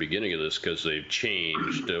the very beginning of this, because they've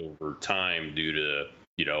changed over time due to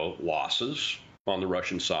losses on the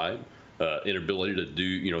Russian side, inability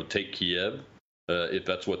to take Kiev, if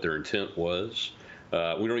that's what their intent was.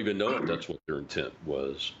 We don't even know if that's what their intent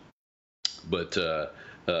was. But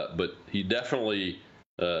he definitely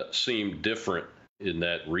seemed different in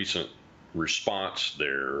that recent response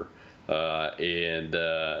there,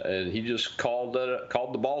 and he just called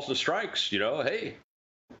the balls and strikes. Hey,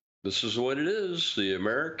 this is what it is. The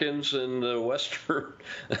Americans and the Western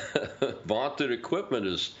vaunted equipment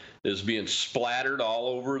is being splattered all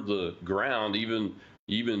over the ground,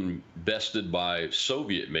 even bested by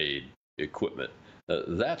Soviet-made equipment.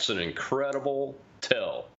 That's an incredible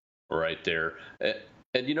tell right there.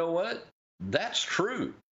 And you know what? That's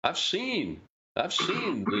true. I've seen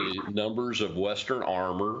the numbers of Western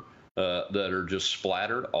armor that are just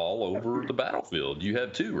splattered all over the battlefield. You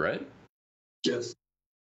have too, right? Yes.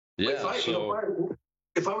 Yeah. If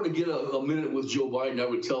I were to get a minute with Joe Biden, I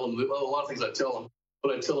would tell him a lot of things. I tell him,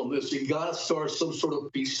 but I tell him this: you got to start some sort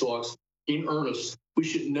of peace talks in earnest. We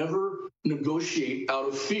should never negotiate out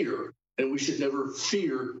of fear, and we should never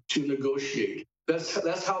fear to negotiate.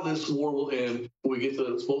 That's how this war will end, when we get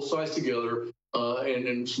both sides together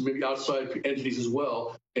and maybe outside entities as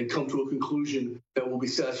well, and come to a conclusion that will be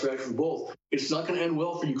satisfactory for both. It's not going to end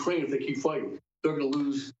well for Ukraine if they keep fighting. They're going to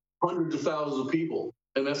lose hundreds of thousands of people.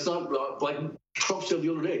 And that's not like Trump said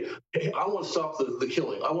the other day. Hey, I want to stop the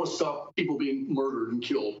killing. I want to stop people being murdered and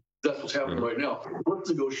killed. That's what's happening right now. Let's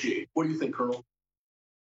negotiate. What do you think, Colonel?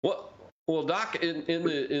 Well, Doc, in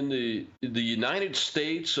the United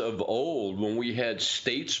States of old, when we had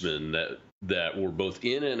statesmen that were both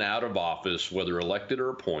in and out of office, whether elected or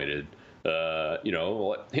appointed,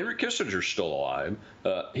 Henry Kissinger's still alive.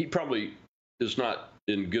 He probably is not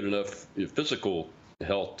in good enough physical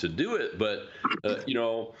health to do it, but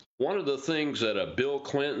one of the things that a Bill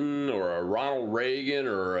Clinton or a Ronald Reagan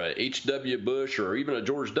or a H.W. Bush or even a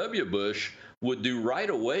George W. Bush would do right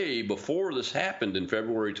away before this happened in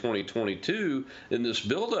February 2022 in this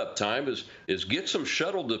build-up time is get some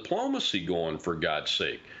shuttle diplomacy going, for God's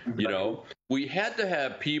sake. We had to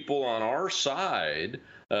have people on our side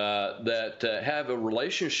that have a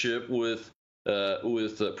relationship with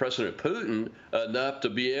President Putin enough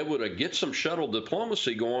to be able to get some shuttle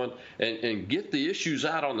diplomacy going and get the issues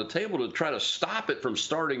out on the table to try to stop it from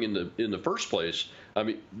starting in the first place. I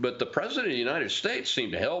mean, but the President of the United States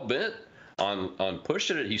seemed hell-bent on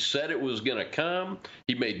pushing it. He said it was going to come.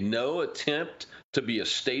 He made no attempt to be a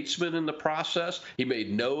statesman in the process. He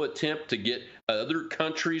made no attempt to get other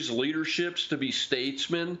countries' leaderships to be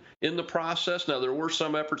statesmen in the process. Now, there were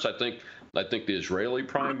some efforts. I think the Israeli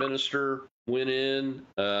prime minister went in,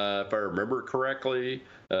 if I remember correctly,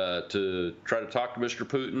 to try to talk to Mr.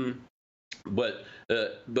 Putin. But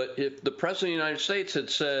if the president of the United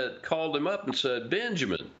States had called him up and said,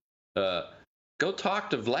 Benjamin, go talk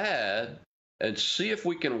to Vlad and see if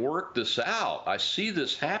we can work this out. I see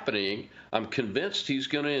this happening. I'm convinced he's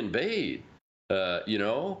going to invade.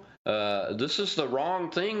 This is the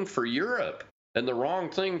wrong thing for Europe and the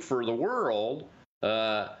wrong thing for the world.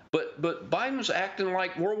 But Biden's acting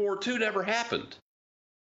like World War II never happened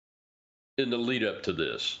in the lead up to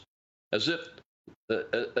this, as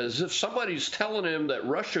if somebody's telling him that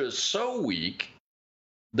Russia is so weak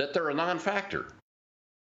that they're a non-factor.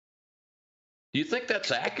 Do you think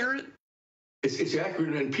that's accurate? It's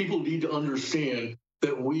accurate, and people need to understand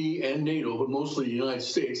that we and NATO, but mostly the United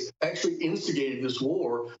States, actually instigated this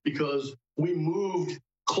war because we moved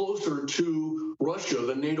closer to Russia.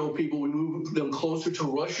 The NATO people, we moved them closer to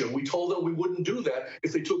Russia. We told them we wouldn't do that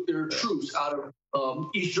if they took their troops out of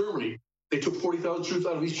East Germany. They took 40,000 troops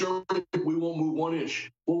out of East Germany. We won't move 1 inch.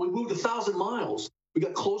 Well, we moved 1,000 miles. We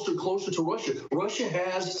got closer to Russia. Russia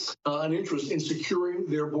has an interest in securing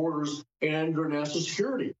their borders and their national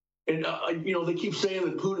security. And, they keep saying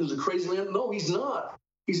that Putin is a crazy man. No, he's not.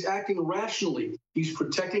 He's acting rationally. He's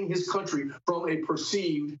protecting his country from a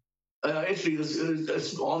perceived entity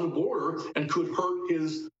that's on the border and could hurt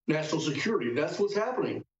his national security. That's what's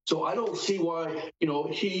happening. So I don't see why,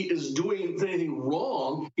 he is doing anything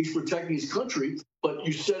wrong. He's protecting his country. But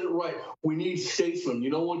you said it right. We need statesmen. You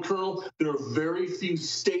know what, Colonel? There are very few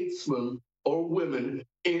statesmen or women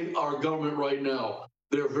in our government right now.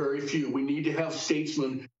 There are very few. We need to have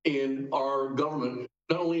statesmen in our government,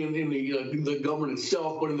 not only in the government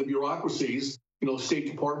itself, but in the bureaucracies, State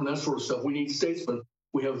Department, that sort of stuff. We need statesmen.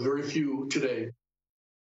 We have very few today.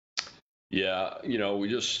 Yeah, we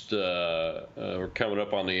just we're coming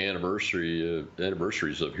up on the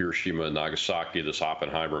anniversaries of Hiroshima and Nagasaki. This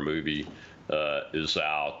Oppenheimer movie is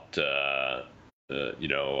out. I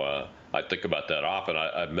think about that often.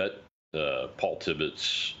 I met Paul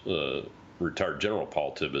Tibbets, retired General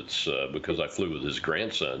Paul Tibbets, because I flew with his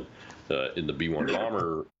grandson in the B-1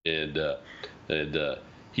 bomber, and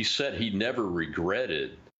he said he never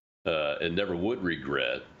regretted and never would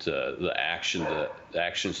regret the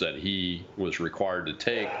actions that he was required to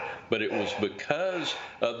take, but it was because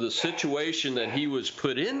of the situation that he was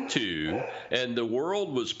put into and the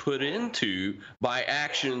world was put into by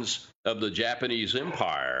actions of the Japanese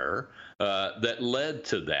Empire that led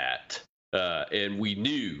to that. And we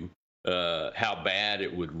knew how bad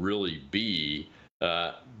it would really be.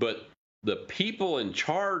 But the people in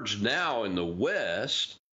charge now in the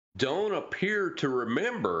West don't appear to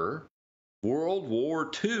remember World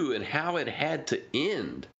War II and how it had to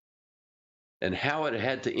end. And how it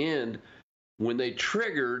had to end when they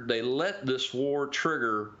let this war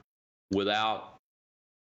trigger without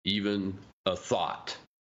even a thought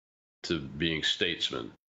to being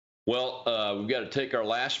statesmen. Well, we've got to take our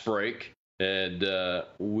last break, and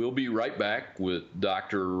we'll be right back with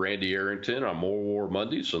Dr. Randy Arrington on More War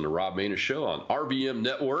Mondays on the Rob Maness Show on RBM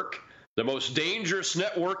Network. The most dangerous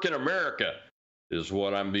network in America is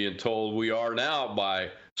what I'm being told we are now by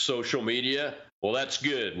social media. Well, that's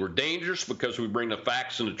good. We're dangerous because we bring the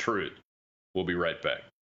facts and the truth. We'll be right back.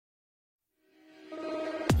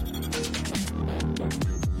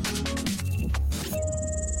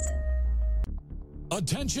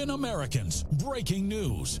 Attention Americans, breaking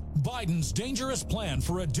news. Biden's dangerous plan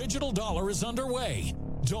for a digital dollar is underway.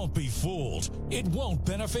 Don't be fooled. It won't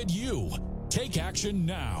benefit you. Take action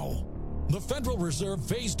now. The Federal Reserve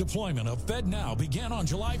phased deployment of FedNow began on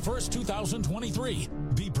July 1st, 2023.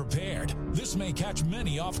 Be prepared. This may catch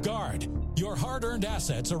many off guard. Your hard-earned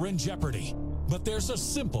assets are in jeopardy. But there's a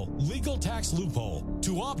simple legal tax loophole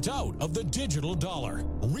to opt out of the digital dollar.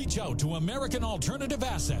 Reach out to American Alternative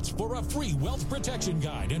Assets for a free wealth protection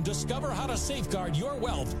guide and discover how to safeguard your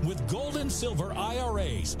wealth with gold and silver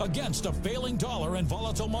IRAs against a failing dollar and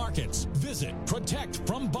volatile markets. Visit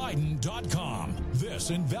protectfrombiden.com. This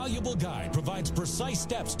invaluable guide provides precise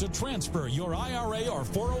steps to transfer your IRA or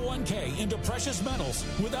 401k into precious metals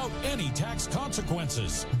without any tax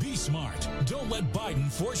consequences. Be smart. Don't let Biden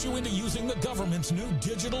force you into using the government's new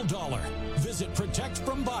digital dollar. Visit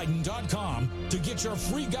protectfrombiden.com to get your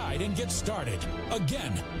free guide and get started.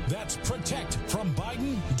 Again, that's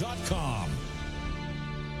protectfrombiden.com.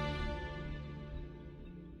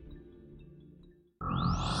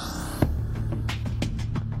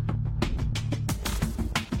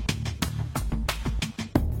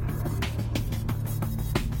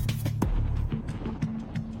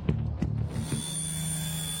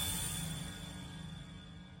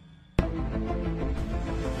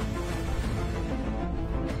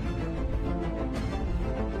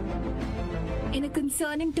 In a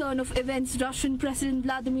concerning turn of events, Russian President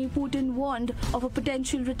Vladimir Putin warned of a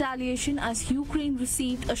potential retaliation as Ukraine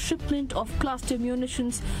received a shipment of cluster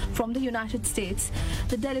munitions from the United States.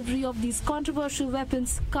 The delivery of these controversial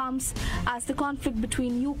weapons comes as the conflict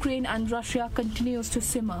between Ukraine and Russia continues to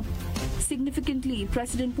simmer. Significantly,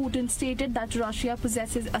 President Putin stated that Russia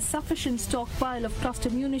possesses a sufficient stockpile of cluster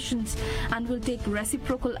munitions and will take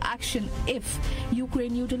reciprocal action if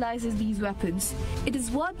Ukraine utilizes these weapons. It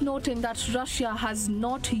is worth noting that Russia Russia has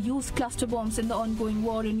not used cluster bombs in the ongoing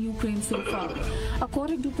war in Ukraine so far.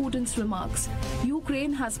 According to Putin's remarks,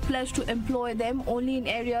 Ukraine has pledged to employ them only in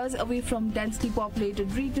areas away from densely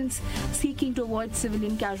populated regions, seeking to avoid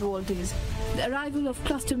civilian casualties. The arrival of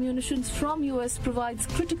cluster munitions from US provides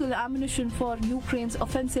critical ammunition for Ukraine's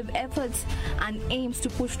offensive efforts and aims to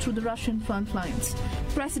push through the Russian front lines.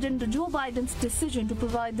 President Joe Biden's decision to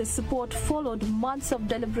provide this support followed months of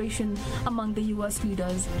deliberation among the US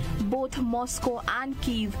leaders. Both Moscow and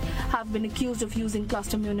Kyiv have been accused of using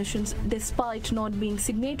cluster munitions despite not being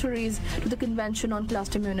signatories to the Convention on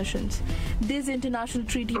Cluster Munitions. This international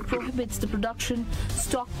treaty prohibits the production,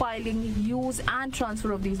 stockpiling, use and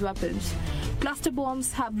transfer of these weapons. Cluster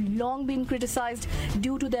bombs have long been criticized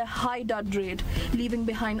due to their high dud rate, leaving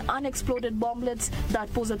behind unexploded bomblets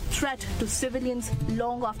that pose a threat to civilians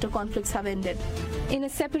long after conflicts have ended. In a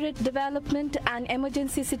separate development, an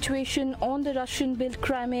emergency situation on the Russian-built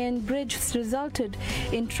Crimean bridge resulted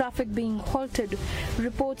in traffic being halted.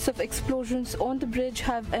 Reports of explosions on the bridge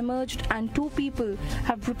have emerged and 2 people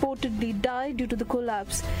have reportedly died due to the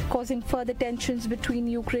collapse, causing further tensions between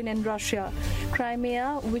Ukraine and Russia.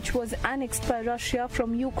 Crimea, which was annexed by Russia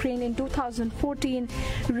from Ukraine in 2014,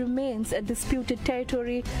 remains a disputed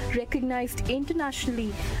territory recognized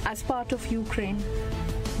internationally as part of Ukraine.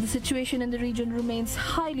 The situation in the region remains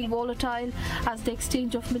highly volatile as the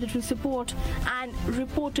exchange of military support and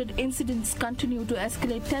reported incidents continue to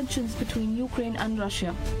escalate tensions between Ukraine and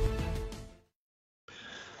Russia.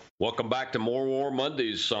 Welcome back to More War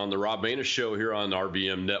Mondays on the Rob Maness Show here on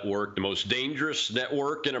RBM Network, the most dangerous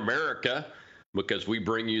network in America, because we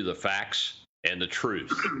bring you the facts and the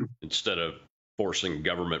truth instead of forcing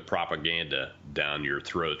government propaganda down your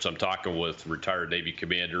throats. I'm talking with retired Navy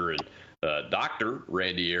commander and Dr.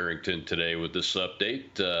 Randy Arrington today with this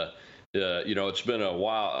update. It's been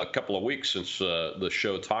a couple of weeks since the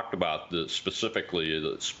show talked about specifically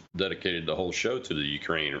that's dedicated the whole show to the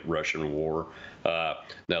Ukraine-Russian war. Now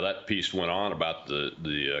that piece went on about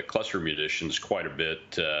the cluster munitions quite a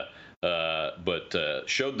bit, but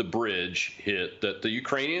showed the bridge hit that the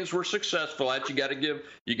Ukrainians were successful at. You got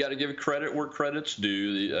to give credit where credit's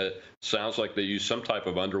due. Sounds like they used some type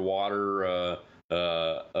of underwater.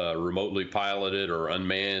 Remotely piloted or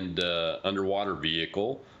unmanned underwater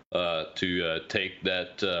vehicle to take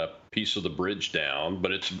that piece of the bridge down,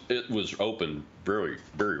 but it was opened very,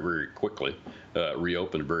 very, very quickly,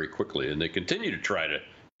 reopened very quickly, and they continue to try to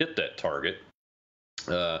hit that target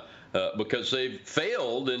because they've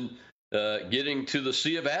failed in getting to the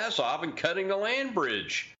Sea of Azov and cutting the land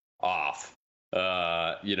bridge off. And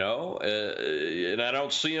I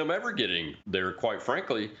don't see them ever getting there, quite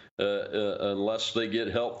frankly, unless they get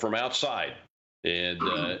help from outside. And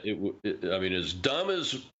as dumb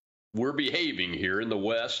as we're behaving here in the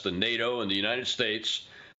West and NATO and the United States,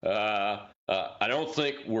 I don't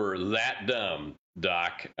think we're that dumb,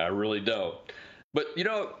 Doc. I really don't. But,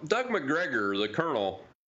 Doug McGregor, the colonel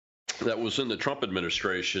that was in the Trump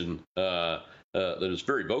administration, that is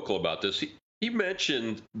very vocal about this, he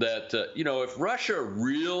mentioned that, if Russia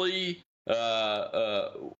really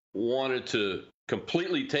wanted to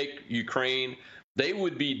completely take Ukraine, they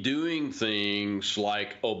would be doing things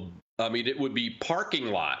like, it would be parking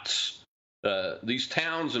lots. These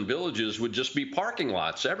towns and villages would just be parking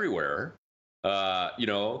lots everywhere. They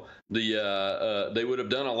would have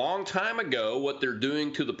done a long time ago what they're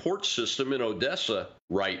doing to the port system in Odessa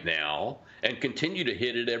right now and continue to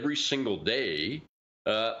hit it every single day.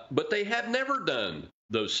 But they have never done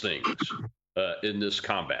those things in this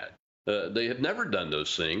combat. They have never done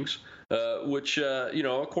those things, which,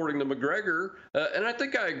 according to McGregor, and I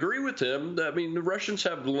think I agree with him. I mean, the Russians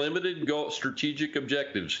have limited strategic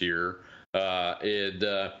objectives here, and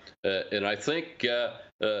I think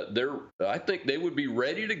I think they would be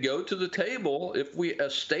ready to go to the table if a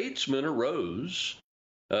statesman arose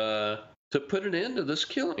to put an end to this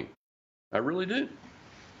killing. I really do.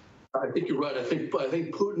 I think you're right. I think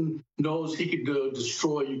Putin knows he could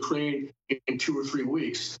destroy Ukraine in 2 or 3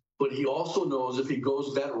 weeks, but he also knows if he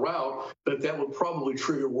goes that route, that would probably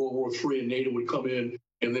trigger World War III and NATO would come in,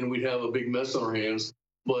 and then we'd have a big mess on our hands.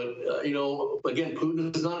 But, again,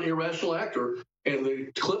 Putin is not an irrational actor. And the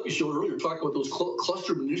clip you showed earlier talked about those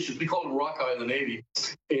cluster munitions. We call them rockeye in the Navy.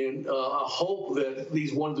 And I hope that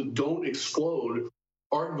these ones that don't explode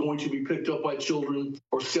aren't going to be picked up by children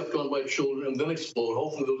or stepped on by children and then explode.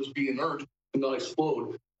 Hopefully they'll just be inert and not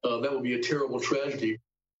explode. That would be a terrible tragedy.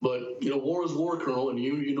 But, war is war, Colonel, and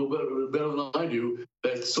you know better than I do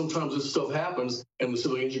that sometimes this stuff happens and the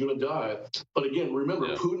civilians are going to die. But again, remember,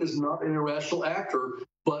 Putin is not an irrational actor,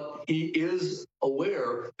 but he is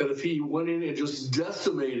aware that if he went in and just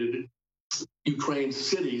decimated Ukraine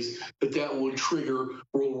cities, that would trigger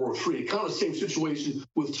World War III. Kind of the same situation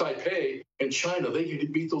with Taipei and China. They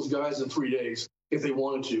could beat those guys in 3 days if they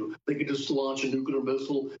wanted to. They could just launch a nuclear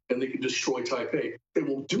missile and they could destroy Taipei. They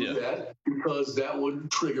won't do that because that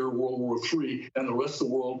would trigger World War III, and the rest of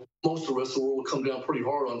the world, most of the rest of the world, will come down pretty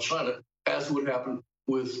hard on China, as would happen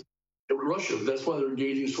with Russia. That's why they're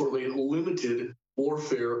engaging sort of a limited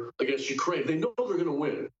warfare against Ukraine. They know they're going to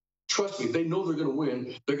win. Trust me, they know they're going to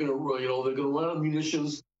win. They're going to, they're going to run out of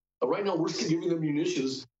munitions. Right now, we're still giving them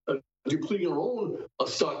munitions, depleting our own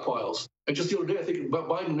stockpiles. And just the other day, I think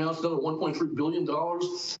Biden announced another $1.3 billion,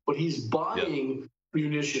 but he's buying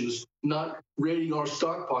munitions, not raiding our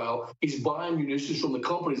stockpile. He's buying munitions from the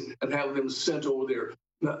companies and having them sent over there.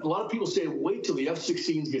 Now, a lot of people say, wait till the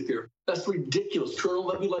F-16s get there. That's ridiculous. Colonel,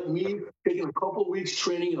 that'd be like me taking a couple of weeks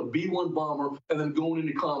training in a B-1 bomber and then going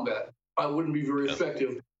into combat. I wouldn't be very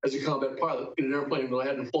effective as a combat pilot in an airplane that I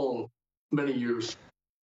hadn't flown many years.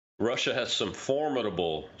 Russia has some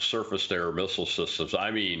formidable surface-to-air missile systems.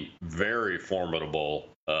 I mean, very formidable.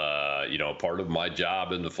 Part of my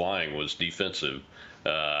job in the flying was defensive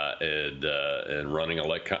and running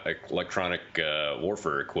electronic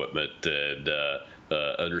warfare equipment and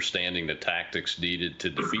understanding the tactics needed to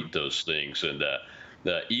defeat those things. And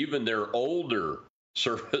even their older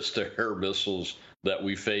surface-to-air missiles that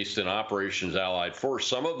we faced in Operations Allied Force,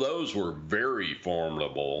 some of those were very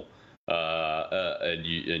formidable, and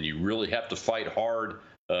you really have to fight hard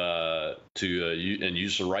to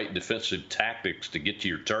use the right defensive tactics to get to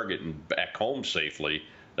your target and back home safely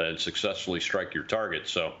and successfully strike your target.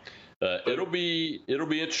 So it'll be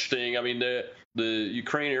interesting. I mean, the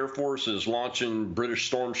Ukraine Air Force is launching British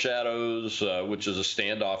Storm Shadows, which is a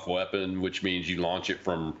standoff weapon, which means you launch it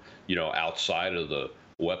from outside of the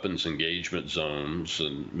weapons engagement zones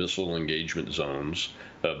and missile engagement zones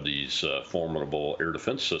of these formidable air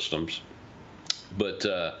defense systems. But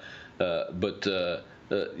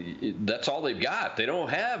that's all they've got. They don't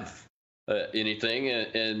have anything.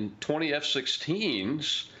 And 20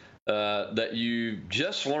 F-16s that you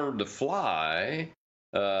just learned to fly.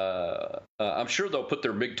 I'm sure they'll put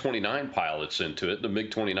their MiG-29 pilots into it. The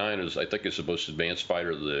MiG-29 is, I think, is the most advanced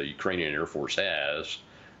fighter the Ukrainian Air Force has.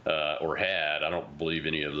 Or had. I don't believe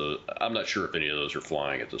any of those. I'm not sure if any of those are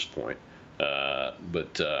flying at this point.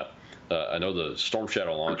 But I know the Storm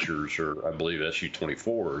Shadow launchers are, I believe,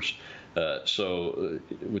 Su-24s,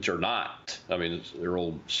 which are not. I mean, they're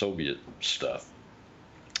old Soviet stuff.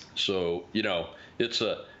 So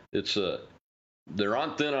they're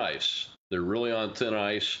on thin ice. They're really on thin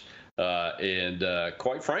ice. And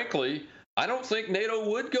quite frankly, I don't think NATO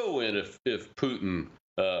would go in if Putin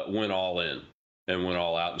went all in. And went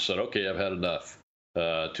all out and said, okay, I've had enough.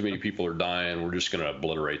 Too many people are dying. We're just going to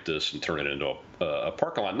obliterate this and turn it into a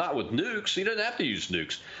parking lot. Not with nukes. He doesn't have to use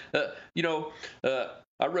nukes.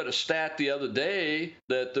 I read a stat the other day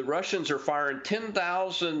that the Russians are firing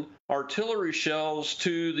 10,000 artillery shells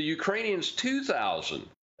to the Ukrainians 2,000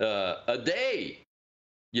 a day.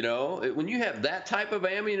 When you have that type of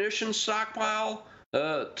ammunition stockpile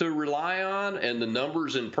to rely on, and the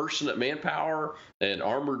numbers in person, manpower and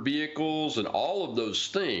armored vehicles and all of those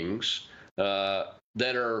things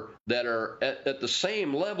that are at the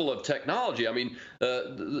same level of technology. I mean,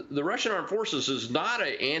 the Russian armed forces is not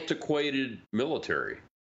an antiquated military.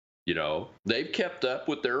 They've kept up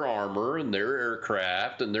with their armor and their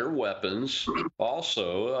aircraft and their weapons.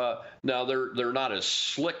 Also, now they're not as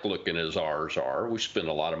slick looking as ours are. We spend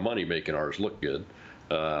a lot of money making ours look good.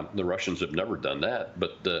 The Russians have never done that,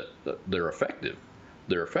 but they're effective.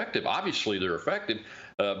 They're effective. Obviously, they're effective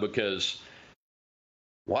because,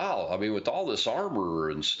 wow, I mean, with all this armor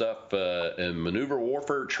and stuff and maneuver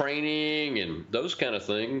warfare training and those kind of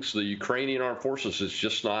things, the Ukrainian armed forces is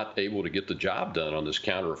just not able to get the job done on this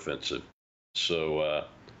counteroffensive. So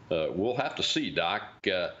we'll have to see, Doc.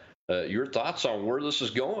 Your thoughts on where this is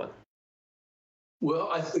going?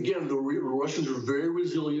 Well, again, the Russians are very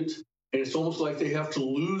resilient. And it's almost like they have to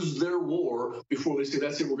lose their war before they say,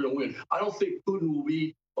 that's it, we're going to win. I don't think Putin will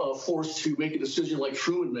be forced to make a decision like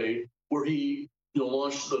Truman made, where he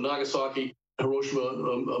launched the Nagasaki, Hiroshima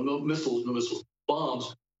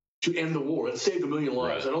bombs to end the war. It saved 1 million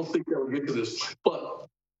lives. Right. I don't think that would get to this. But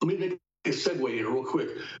let me make a segue here real quick.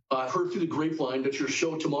 I heard through the grapevine that your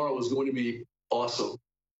show tomorrow is going to be awesome.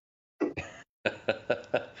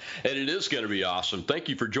 And it is going to be awesome. Thank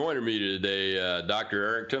you for joining me today, Dr.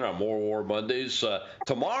 Arrington, on More War Mondays.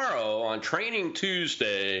 Tomorrow on Training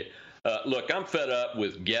Tuesday, Look, I'm fed up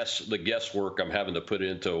with the guesswork I'm having to put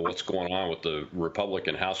into what's going on with the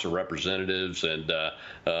Republican House of Representatives, and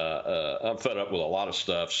I'm fed up with a lot of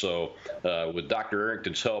stuff. So with Dr.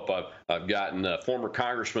 Arrington's help, I've gotten former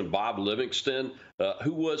Congressman Bob Livingston,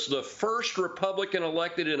 who was the first Republican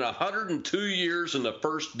elected in 102 years in the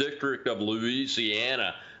 1st District of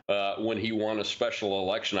Louisiana, when he won a special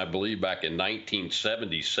election, I believe, back in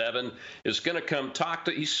 1977, is going to come talk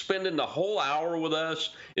to. He's spending the whole hour with us.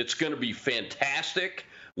 It's going to be fantastic.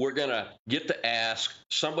 We're going to get to ask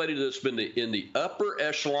somebody that's been in the upper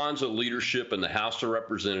echelons of leadership in the House of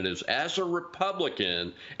Representatives as a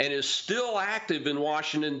Republican and is still active in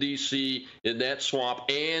Washington, D.C., in that swamp,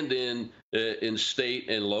 and in state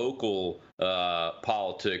and local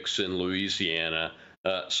politics in Louisiana.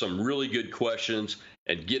 Some really good questions,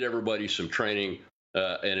 and get everybody some training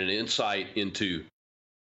and an insight into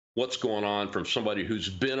what's going on from somebody who's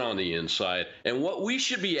been on the inside and what we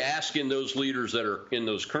should be asking those leaders that are in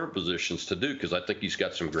those current positions to do, because I think he's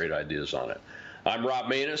got some great ideas on it. I'm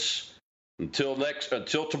Rob Maness. Until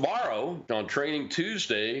tomorrow on Training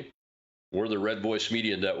Tuesday, we're the Red Voice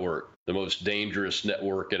Media Network, the most dangerous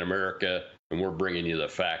network in America, and we're bringing you the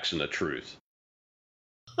facts and the truth.